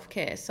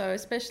self-care. So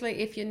especially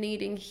if you're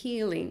needing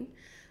healing,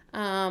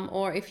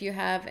 or if you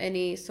have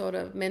any sort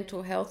of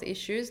mental health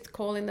issues,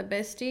 call in the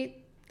bestie.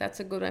 That's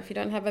a good one. If you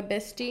don't have a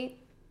bestie,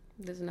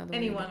 there's another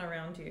anyone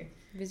around you.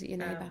 Visit your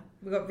neighbour.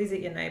 We've got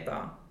visit your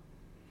neighbour.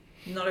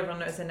 Not everyone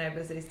knows their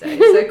neighbours these days.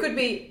 So it could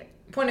be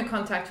point of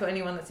contact for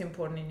anyone that's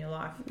important in your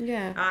life.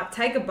 Yeah.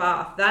 Take a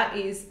bath. That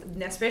is,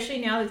 especially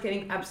now that it's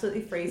getting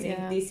absolutely freezing,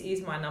 this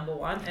is my number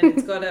one. And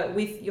it's got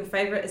with your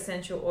favourite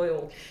essential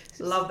oil.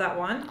 Love that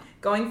one.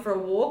 Going for a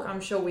walk.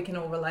 I'm sure we can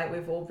all relate.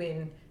 We've all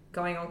been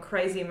going on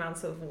crazy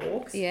amounts of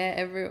walks.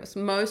 Yeah,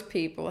 most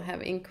people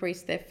have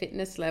increased their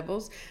fitness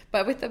levels.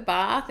 But with the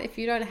bath, if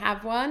you don't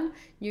have one,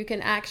 you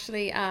can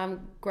actually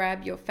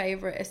grab your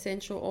favorite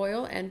essential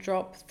oil and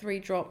drop 3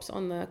 drops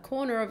on the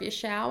corner of your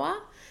shower,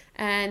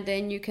 and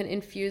then you can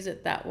infuse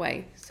it that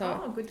way.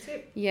 So, good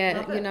tip.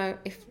 Yeah, you know,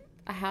 if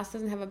a house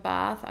doesn't have a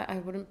bath, I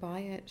wouldn't buy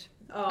it.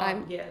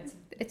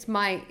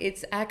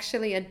 It's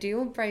actually a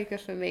deal breaker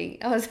for me.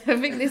 I was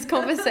having this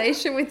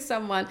conversation with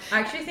someone. I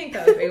actually think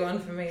that would be one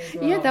for me as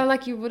well. Yeah, they were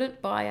like, you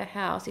wouldn't buy a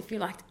house if you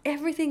liked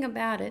everything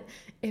about it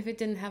if it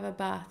didn't have a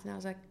bath. And I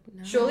was like,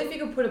 no. Surely if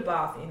you could put a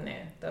bath in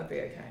there, that'd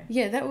be okay.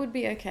 Yeah, that would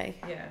be okay.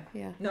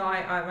 Yeah. No,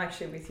 I'm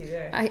actually with you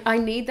there. I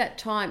need that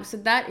time. So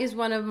that is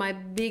one of my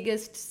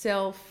biggest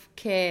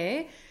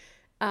self-care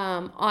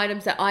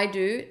items that I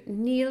do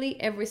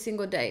nearly every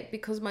single day,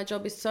 because my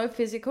job is so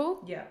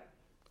physical. Yeah.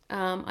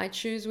 I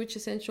choose which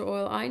essential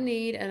oil I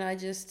need, and I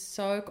just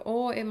soak,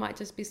 or it might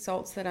just be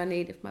salts that I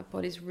need if my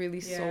body's really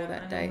sore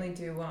that day. I normally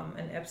do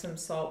an Epsom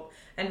salt.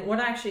 And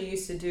what I actually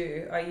used to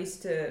do, I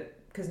used to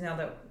because now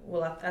that,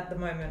 well, at the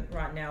moment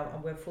right now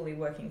we're fully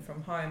working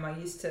from home, I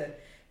used to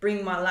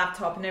bring my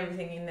laptop and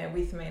everything in there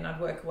with me and I'd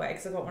work away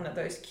because I've got one of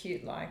those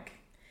cute, like...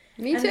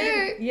 Me too.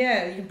 Then,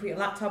 yeah, you can put your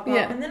laptop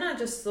up. And then I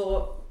just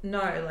thought,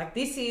 no, like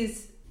this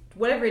is,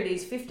 whatever it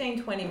is,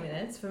 15, 20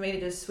 minutes for me to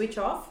just switch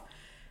off.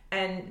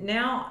 And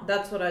now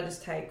that's what I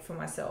just take for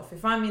myself.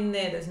 If I'm in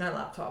there, there's no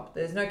laptop,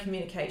 there's no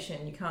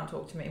communication, you can't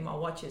talk to me, my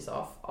watch is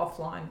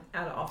offline,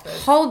 out of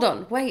office. Hold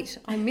on, wait,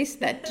 I missed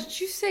that. Did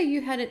you say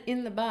you had it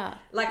in the bar?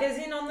 Like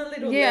as in on the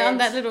little ledge, on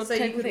that little so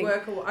you could thing.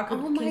 work, I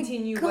could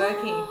continue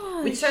working,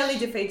 which totally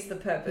defeats the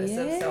purpose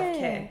of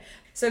self-care.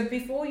 So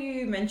before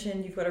you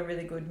mentioned you've got a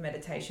really good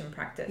meditation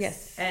practice.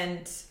 Yes.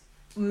 And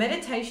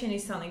meditation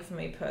is something for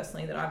me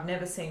personally that I've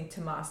never seemed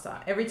to master.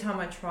 Every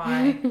time I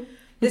try...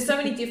 There's so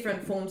many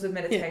different forms of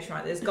meditation,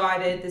 right? There's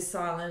guided, there's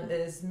silent,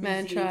 there's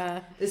music.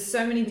 Mantra. There's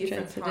so many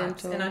different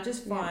types. And I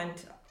just find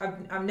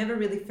I've never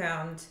really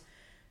found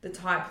the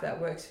type that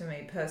works for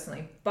me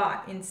personally.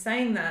 But in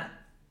saying that,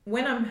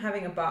 when I'm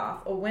having a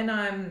bath or when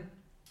I'm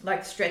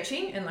like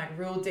stretching and like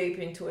real deep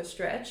into a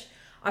stretch,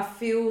 I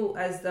feel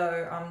as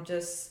though I'm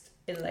just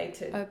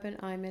elated. Open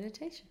eye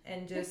meditation.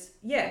 And just,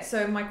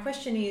 so my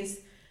question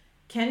is,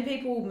 can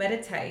people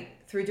meditate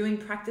through doing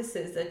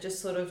practices that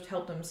just sort of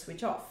help them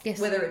switch off? Yes.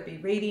 Whether it be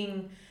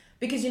reading,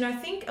 because, I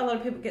think a lot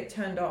of people get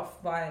turned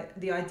off by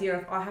the idea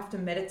of, I have to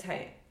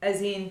meditate,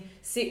 as in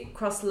sit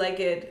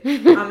cross-legged,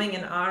 umming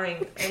and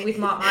ahhing, and with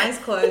my eyes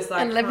closed,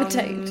 like... And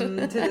levitate. To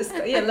the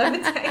sky. Yeah,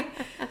 levitate.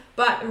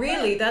 But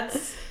really,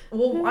 that's...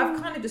 Well,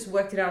 I've kind of just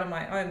worked it out on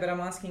my own, but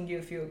I'm asking you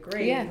if you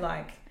agree. Yeah.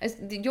 Like...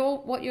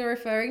 What you're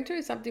referring to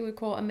is something we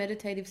call a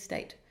meditative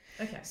state.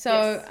 Okay. So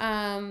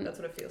yes. That's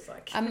what it feels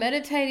like. A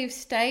meditative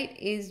state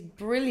is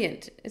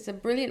brilliant. It's a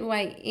brilliant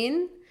way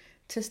in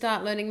to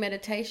start learning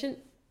meditation.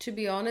 To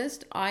be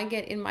honest, I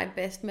get in my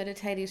best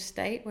meditative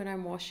state when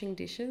I'm washing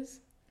dishes.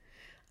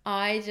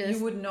 You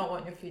would not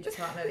want your future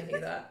partner to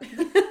hear that.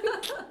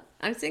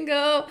 I'm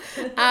single.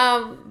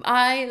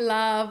 I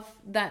love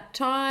that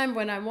time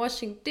when I'm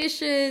washing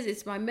dishes.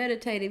 It's my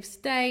meditative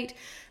state.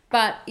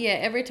 But yeah,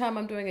 every time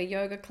I'm doing a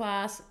yoga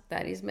class,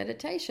 that is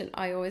meditation.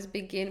 I always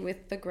begin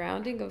with the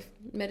grounding of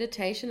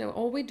meditation, and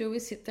all we do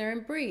is sit there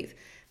and breathe.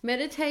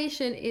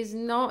 Meditation is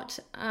not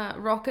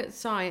rocket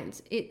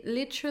science. It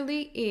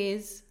literally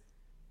is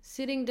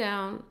sitting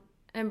down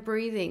and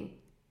breathing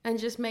and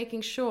just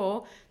making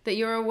sure that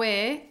you're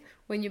aware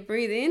when you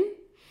breathe in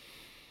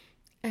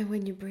and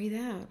when you breathe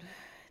out.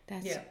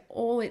 That's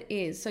all it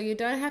is. So you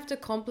don't have to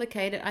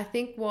complicate it. I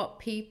think what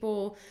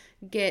people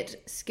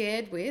get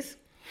scared with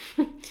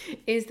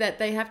is that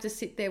they have to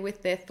sit there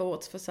with their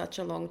thoughts for such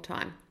a long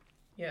time.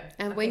 Yeah,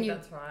 and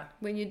that's right.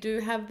 When you do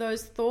have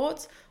those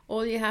thoughts,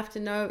 all you have to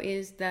know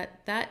is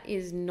that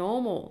is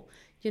normal.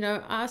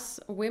 Us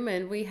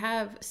women, we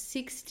have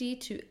 60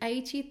 to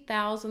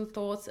 80,000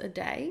 thoughts a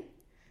day,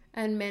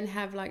 and men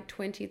have like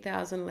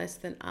 20,000 less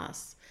than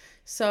us.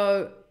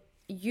 So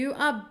you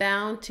are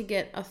bound to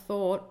get a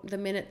thought the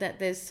minute that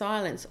there's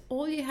silence.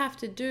 All you have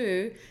to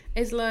do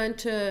is learn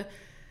to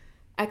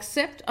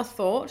accept a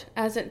thought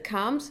as it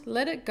comes,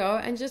 let it go,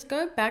 and just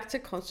go back to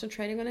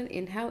concentrating on an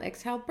inhale,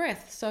 exhale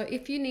breath. So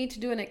if you need to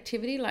do an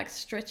activity like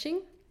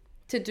stretching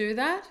to do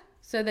that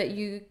so that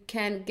you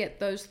can get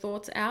those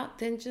thoughts out,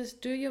 then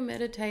just do your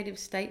meditative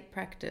state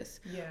practice.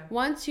 Yeah.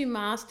 Once you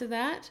master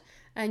that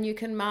and you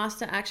can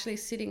master actually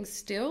sitting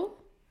still,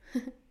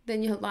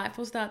 then your life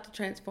will start to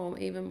transform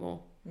even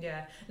more.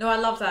 Yeah. No, I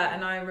love that.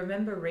 And I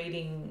remember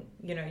reading,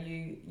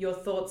 your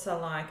thoughts are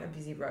like a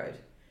busy road.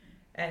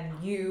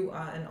 And you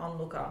are an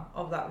onlooker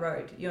of that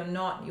road. You're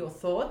not your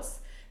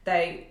thoughts.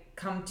 They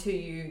come to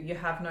you. You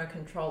have no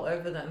control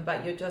over them,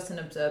 but you're just an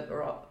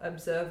observer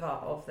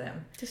of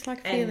them. Just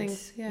like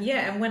feelings.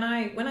 Yeah. And when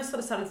I sort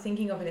of started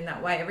thinking of it in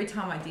that way, every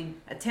time I did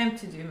attempt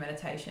to do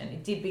meditation,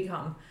 it did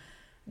become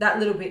that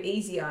little bit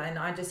easier. And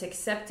I just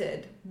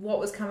accepted what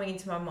was coming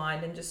into my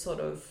mind and just sort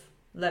of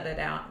let it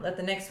out. Let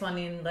the next one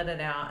in, let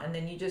it out. And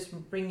then you just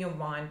bring your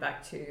mind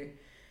back to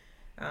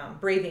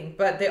breathing.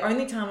 But the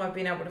only time I've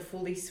been able to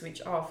fully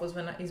switch off is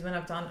when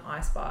I've done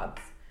ice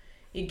baths.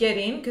 You get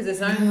in because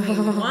there's only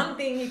one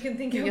thing you can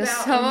think about. You're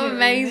so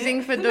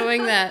amazing for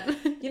doing that.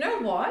 You know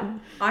what?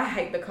 I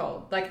hate the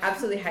cold. Like,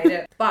 absolutely hate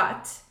it.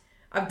 But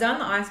I've done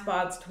the ice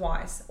baths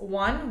twice.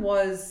 One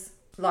was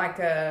like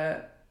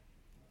a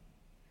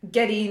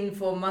get in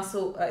for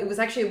muscle. It was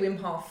actually a Wim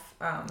Hof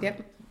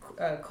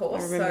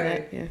course.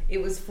 So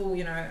it was full,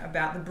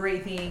 about the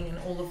breathing and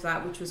all of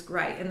that, which was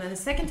great. And then the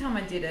second time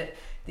I did it,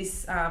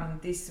 this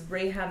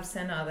rehab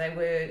center, they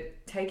were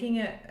taking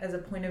it as a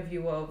point of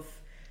view of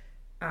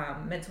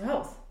mental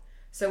health.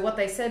 So what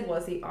they said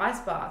was the ice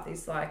bath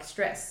is like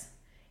stress.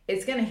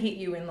 It's going to hit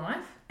you in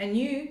life and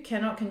you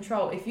cannot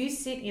control. If you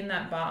sit in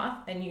that bath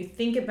and you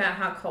think about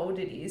how cold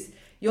it is,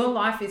 your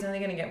life is only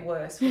going to get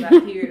worse for that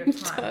period of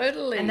time.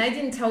 Totally. And they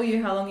didn't tell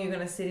you how long you're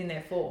going to sit in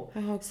there for.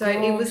 Oh, so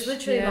it was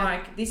literally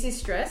like, this is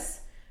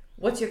stress.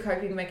 What's your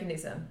coping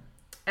mechanism?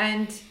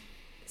 And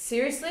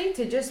seriously,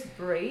 to just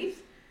breathe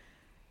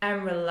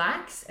and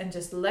relax and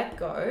just let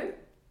go,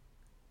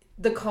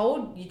 the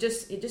cold, it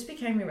just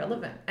became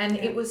irrelevant. And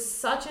it was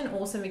such an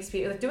awesome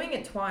experience. Like, doing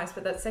it twice,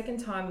 but that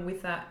second time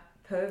with that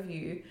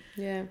purview,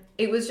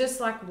 it was just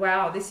like,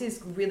 wow, this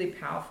is really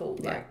powerful.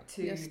 Like,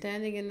 you're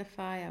standing in the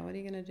fire. What are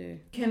you going to do?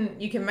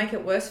 You can make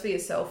it worse for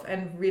yourself,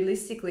 and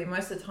realistically,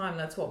 most of the time,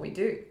 that's what we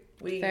do.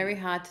 Very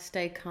hard to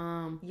stay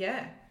calm.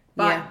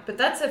 But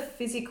that's a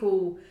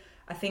physical,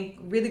 I think,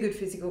 really good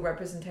physical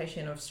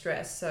representation of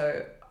stress.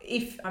 So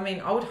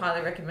I would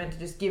highly recommend to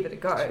just give it a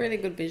go. It's really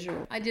good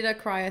visual. I did a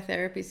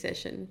cryotherapy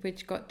session,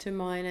 which got to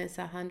minus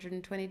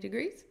 120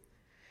 degrees.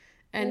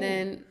 And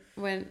then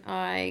when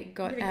I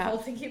got out...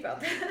 cold thinking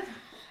about that.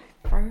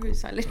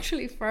 I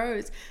literally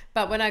froze.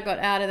 But when I got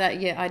out of that,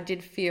 I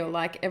did feel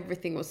like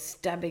everything was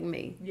stabbing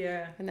me.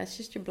 Yeah. And that's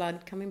just your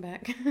blood coming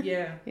back.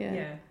 Yeah.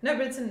 No,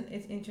 but it's an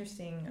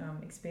interesting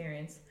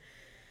experience.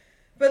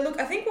 But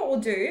look, I think what we'll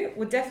do,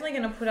 we're definitely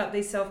going to put up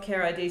these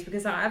self-care ideas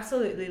because I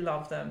absolutely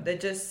love them. They're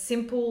just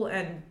simple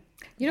and...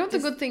 You know what the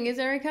good thing is,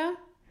 Erica?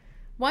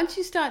 Once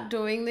you start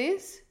doing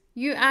this,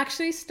 you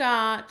actually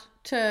start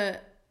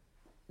to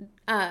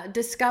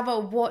discover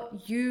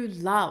what you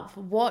love,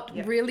 what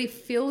really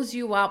fills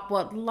you up,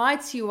 what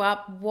lights you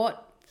up,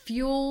 what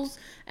fuels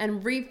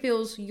and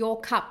refills your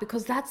cup,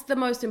 because that's the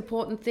most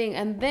important thing.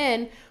 And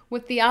then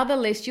with the other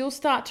list, you'll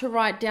start to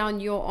write down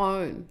your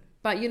own.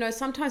 But,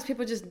 sometimes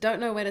people just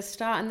don't know where to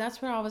start. And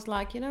that's where I was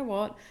like, you know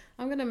what?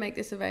 I'm going to make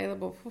this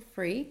available for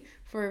free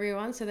for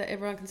everyone so that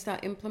everyone can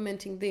start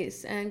implementing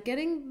this and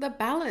getting the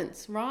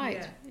balance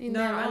right.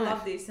 I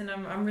love this. And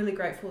I'm really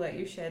grateful that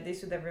you shared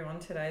this with everyone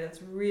today.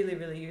 That's really,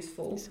 really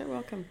useful. You're so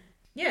welcome.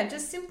 Yeah,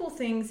 just simple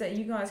things that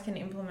you guys can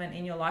implement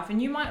in your life.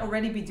 And you might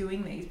already be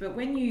doing these, but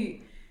when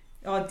you...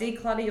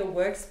 declutter your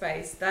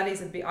workspace, that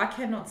is a bit... I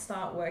cannot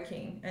start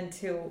working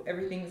until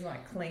everything's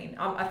like clean.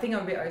 I think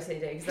I'm a bit OCD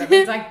because that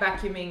means like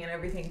vacuuming and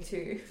everything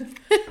too.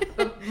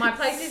 But my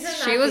place isn't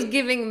that... She was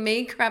giving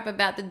me crap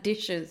about the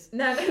dishes.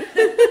 No.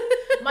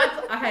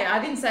 Hey, I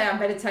didn't say I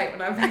meditate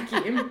when I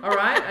vacuum, all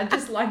right? I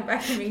just like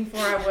vacuuming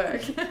before I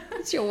work.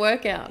 It's your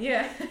workout.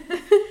 Yeah.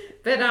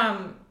 But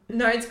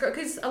no, it's great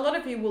because a lot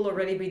of you will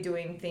already be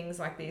doing things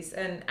like this,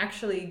 and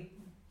actually...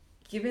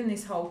 given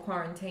this whole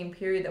quarantine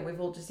period that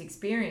we've all just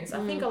experienced,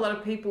 I think a lot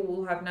of people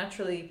will have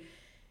naturally,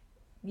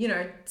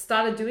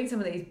 started doing some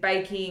of these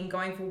baking,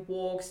 going for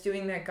walks,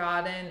 doing their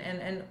garden,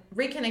 and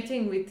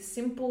reconnecting with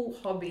simple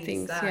hobbies.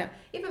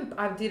 Even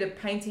I did a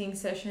painting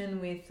session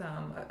with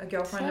a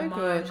girlfriend of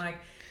mine,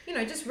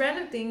 just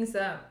random things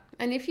that...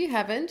 And if you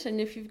haven't, and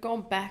if you've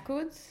gone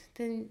backwards,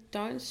 then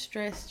don't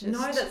stress. Just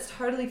no, that's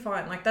totally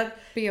fine. Like that.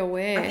 Be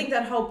aware. I think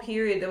that whole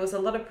period, there was a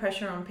lot of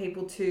pressure on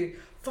people to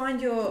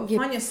find your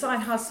side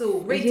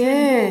hustle, read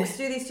 10 books,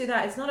 do this, do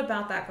that. It's not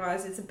about that,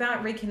 guys. It's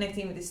about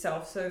reconnecting with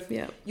yourself. So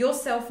if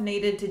yourself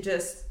needed to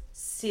just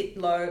sit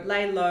low,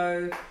 lay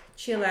low,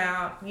 chill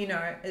out,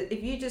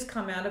 if you just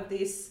come out of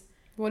this...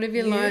 What have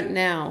you learned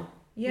now?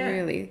 Yeah.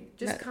 Really.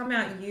 Just come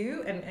out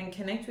and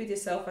connect with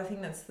yourself. I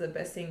think that's the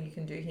best thing you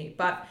can do here.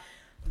 But...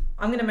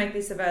 I'm going to make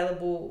this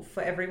available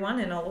for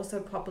everyone, and I'll also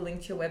pop a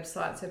link to your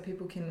website so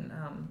people can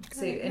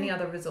see any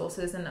other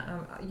resources. And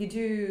you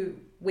do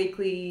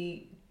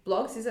weekly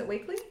blogs, is it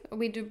weekly?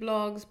 We do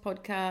blogs,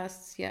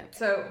 podcasts,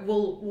 So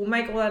we'll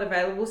make all that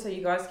available so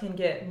you guys can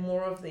get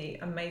more of the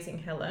amazing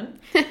Helen.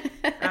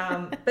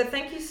 But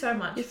thank you so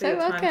much for your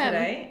time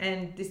today.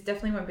 And this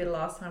definitely won't be the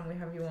last time we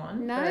have you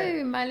on.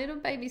 No, my little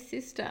baby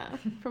sister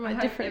from a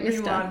different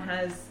mister. Everyone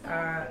has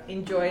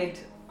enjoyed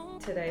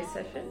today's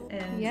session,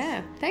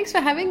 and thanks for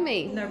having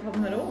me. No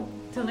problem at all.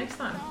 Till next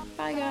time.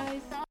 Bye,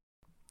 guys.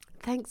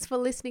 Thanks for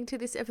listening to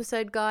this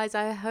episode, guys.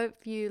 I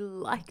hope you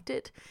liked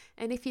it.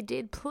 And if you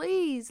did,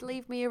 please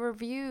leave me a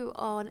review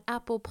on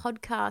Apple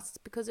Podcasts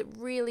because it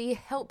really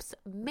helps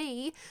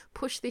me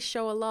push this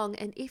show along.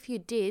 And if you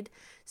did,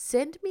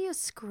 send me a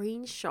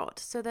screenshot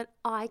so that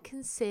I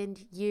can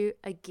send you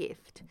a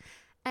gift.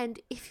 And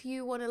if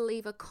you want to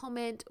leave a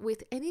comment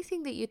with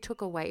anything that you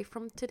took away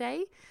from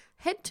today,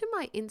 head to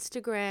my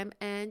Instagram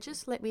and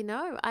just let me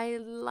know. I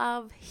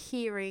love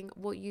hearing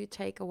what you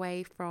take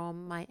away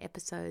from my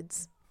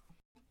episodes.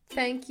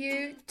 Thank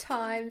you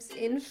times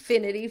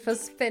infinity for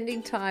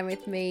spending time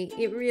with me.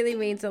 It really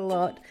means a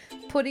lot.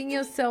 Putting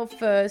yourself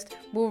first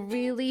will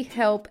really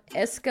help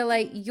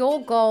escalate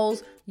your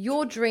goals,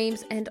 your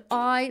dreams, and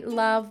I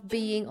love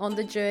being on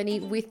the journey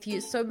with you.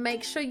 So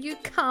make sure you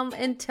come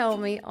and tell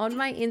me on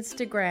my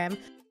Instagram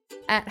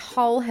at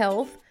Whole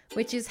Health,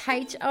 which is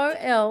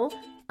HOL_health,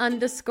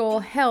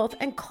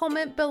 and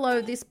comment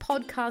below this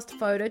podcast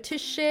photo to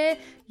share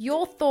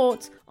your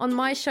thoughts on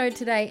my show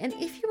today. And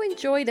if you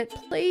enjoyed it,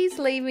 please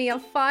leave me a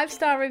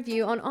 5-star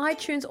review on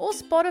iTunes or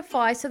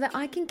Spotify so that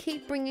I can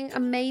keep bringing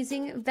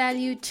amazing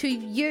value to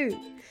you.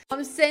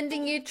 I'm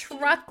sending you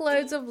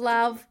truckloads of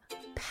love,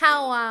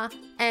 power,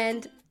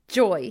 and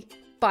joy.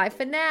 Bye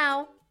for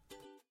now.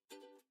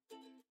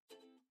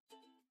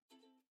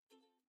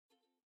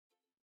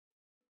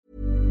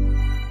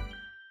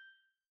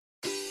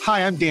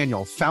 Hi, I'm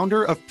Daniel,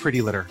 founder of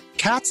Pretty Litter.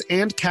 Cats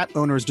and cat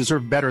owners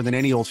deserve better than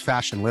any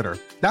old-fashioned litter.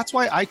 That's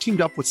why I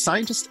teamed up with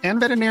scientists and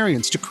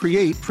veterinarians to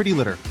create Pretty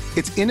Litter.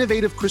 Its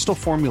innovative crystal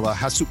formula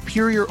has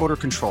superior odor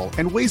control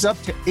and weighs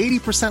up to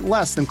 80%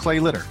 less than clay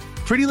litter.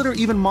 Pretty Litter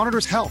even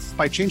monitors health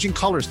by changing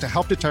colors to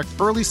help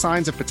detect early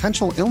signs of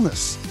potential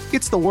illness.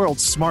 It's the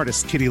world's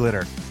smartest kitty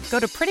litter.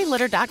 Go to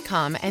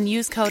prettylitter.com and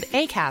use code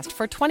ACAST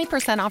for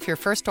 20% off your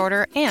first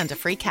order and a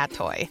free cat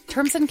toy.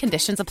 Terms and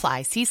conditions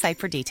apply. See site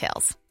for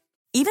details.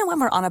 Even when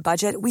we're on a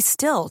budget, we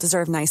still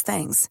deserve nice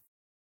things.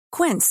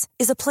 Quince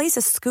is a place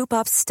to scoop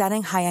up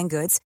stunning high-end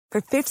goods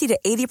for 50 to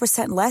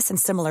 80% less than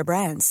similar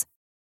brands.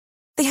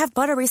 They have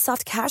buttery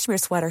soft cashmere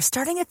sweaters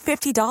starting at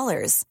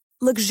 $50,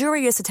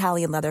 luxurious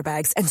Italian leather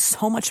bags, and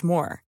so much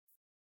more.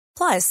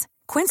 Plus,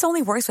 Quince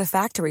only works with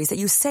factories that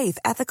use safe,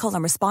 ethical,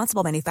 and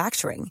responsible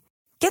manufacturing.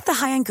 Get the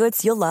high-end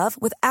goods you'll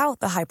love without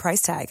the high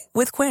price tag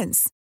with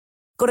Quince.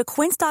 Go to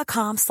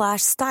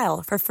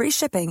quince.com/style for free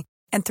shipping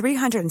and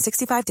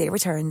 365-day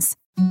returns.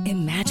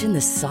 Imagine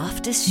the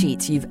softest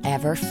sheets you've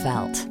ever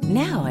felt.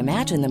 Now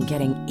imagine them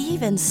getting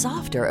even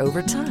softer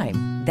over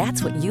time.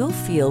 That's what you'll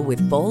feel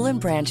with Boll &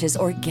 Branch's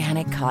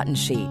organic cotton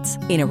sheets.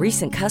 In a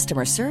recent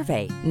customer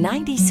survey,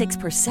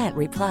 96%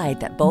 replied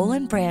that Boll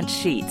 & Branch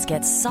sheets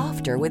get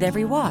softer with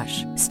every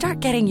wash. Start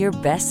getting your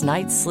best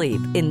night's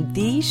sleep in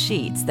these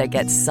sheets that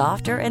get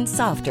softer and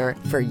softer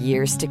for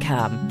years to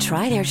come.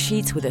 Try their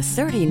sheets with a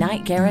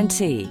 30-night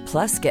guarantee.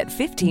 Plus, get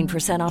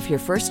 15% off your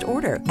first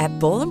order at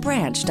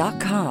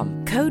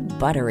bollandbranch.com. Code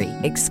BUTTERY.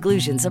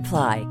 Exclusions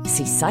apply.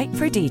 See site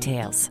for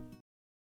details.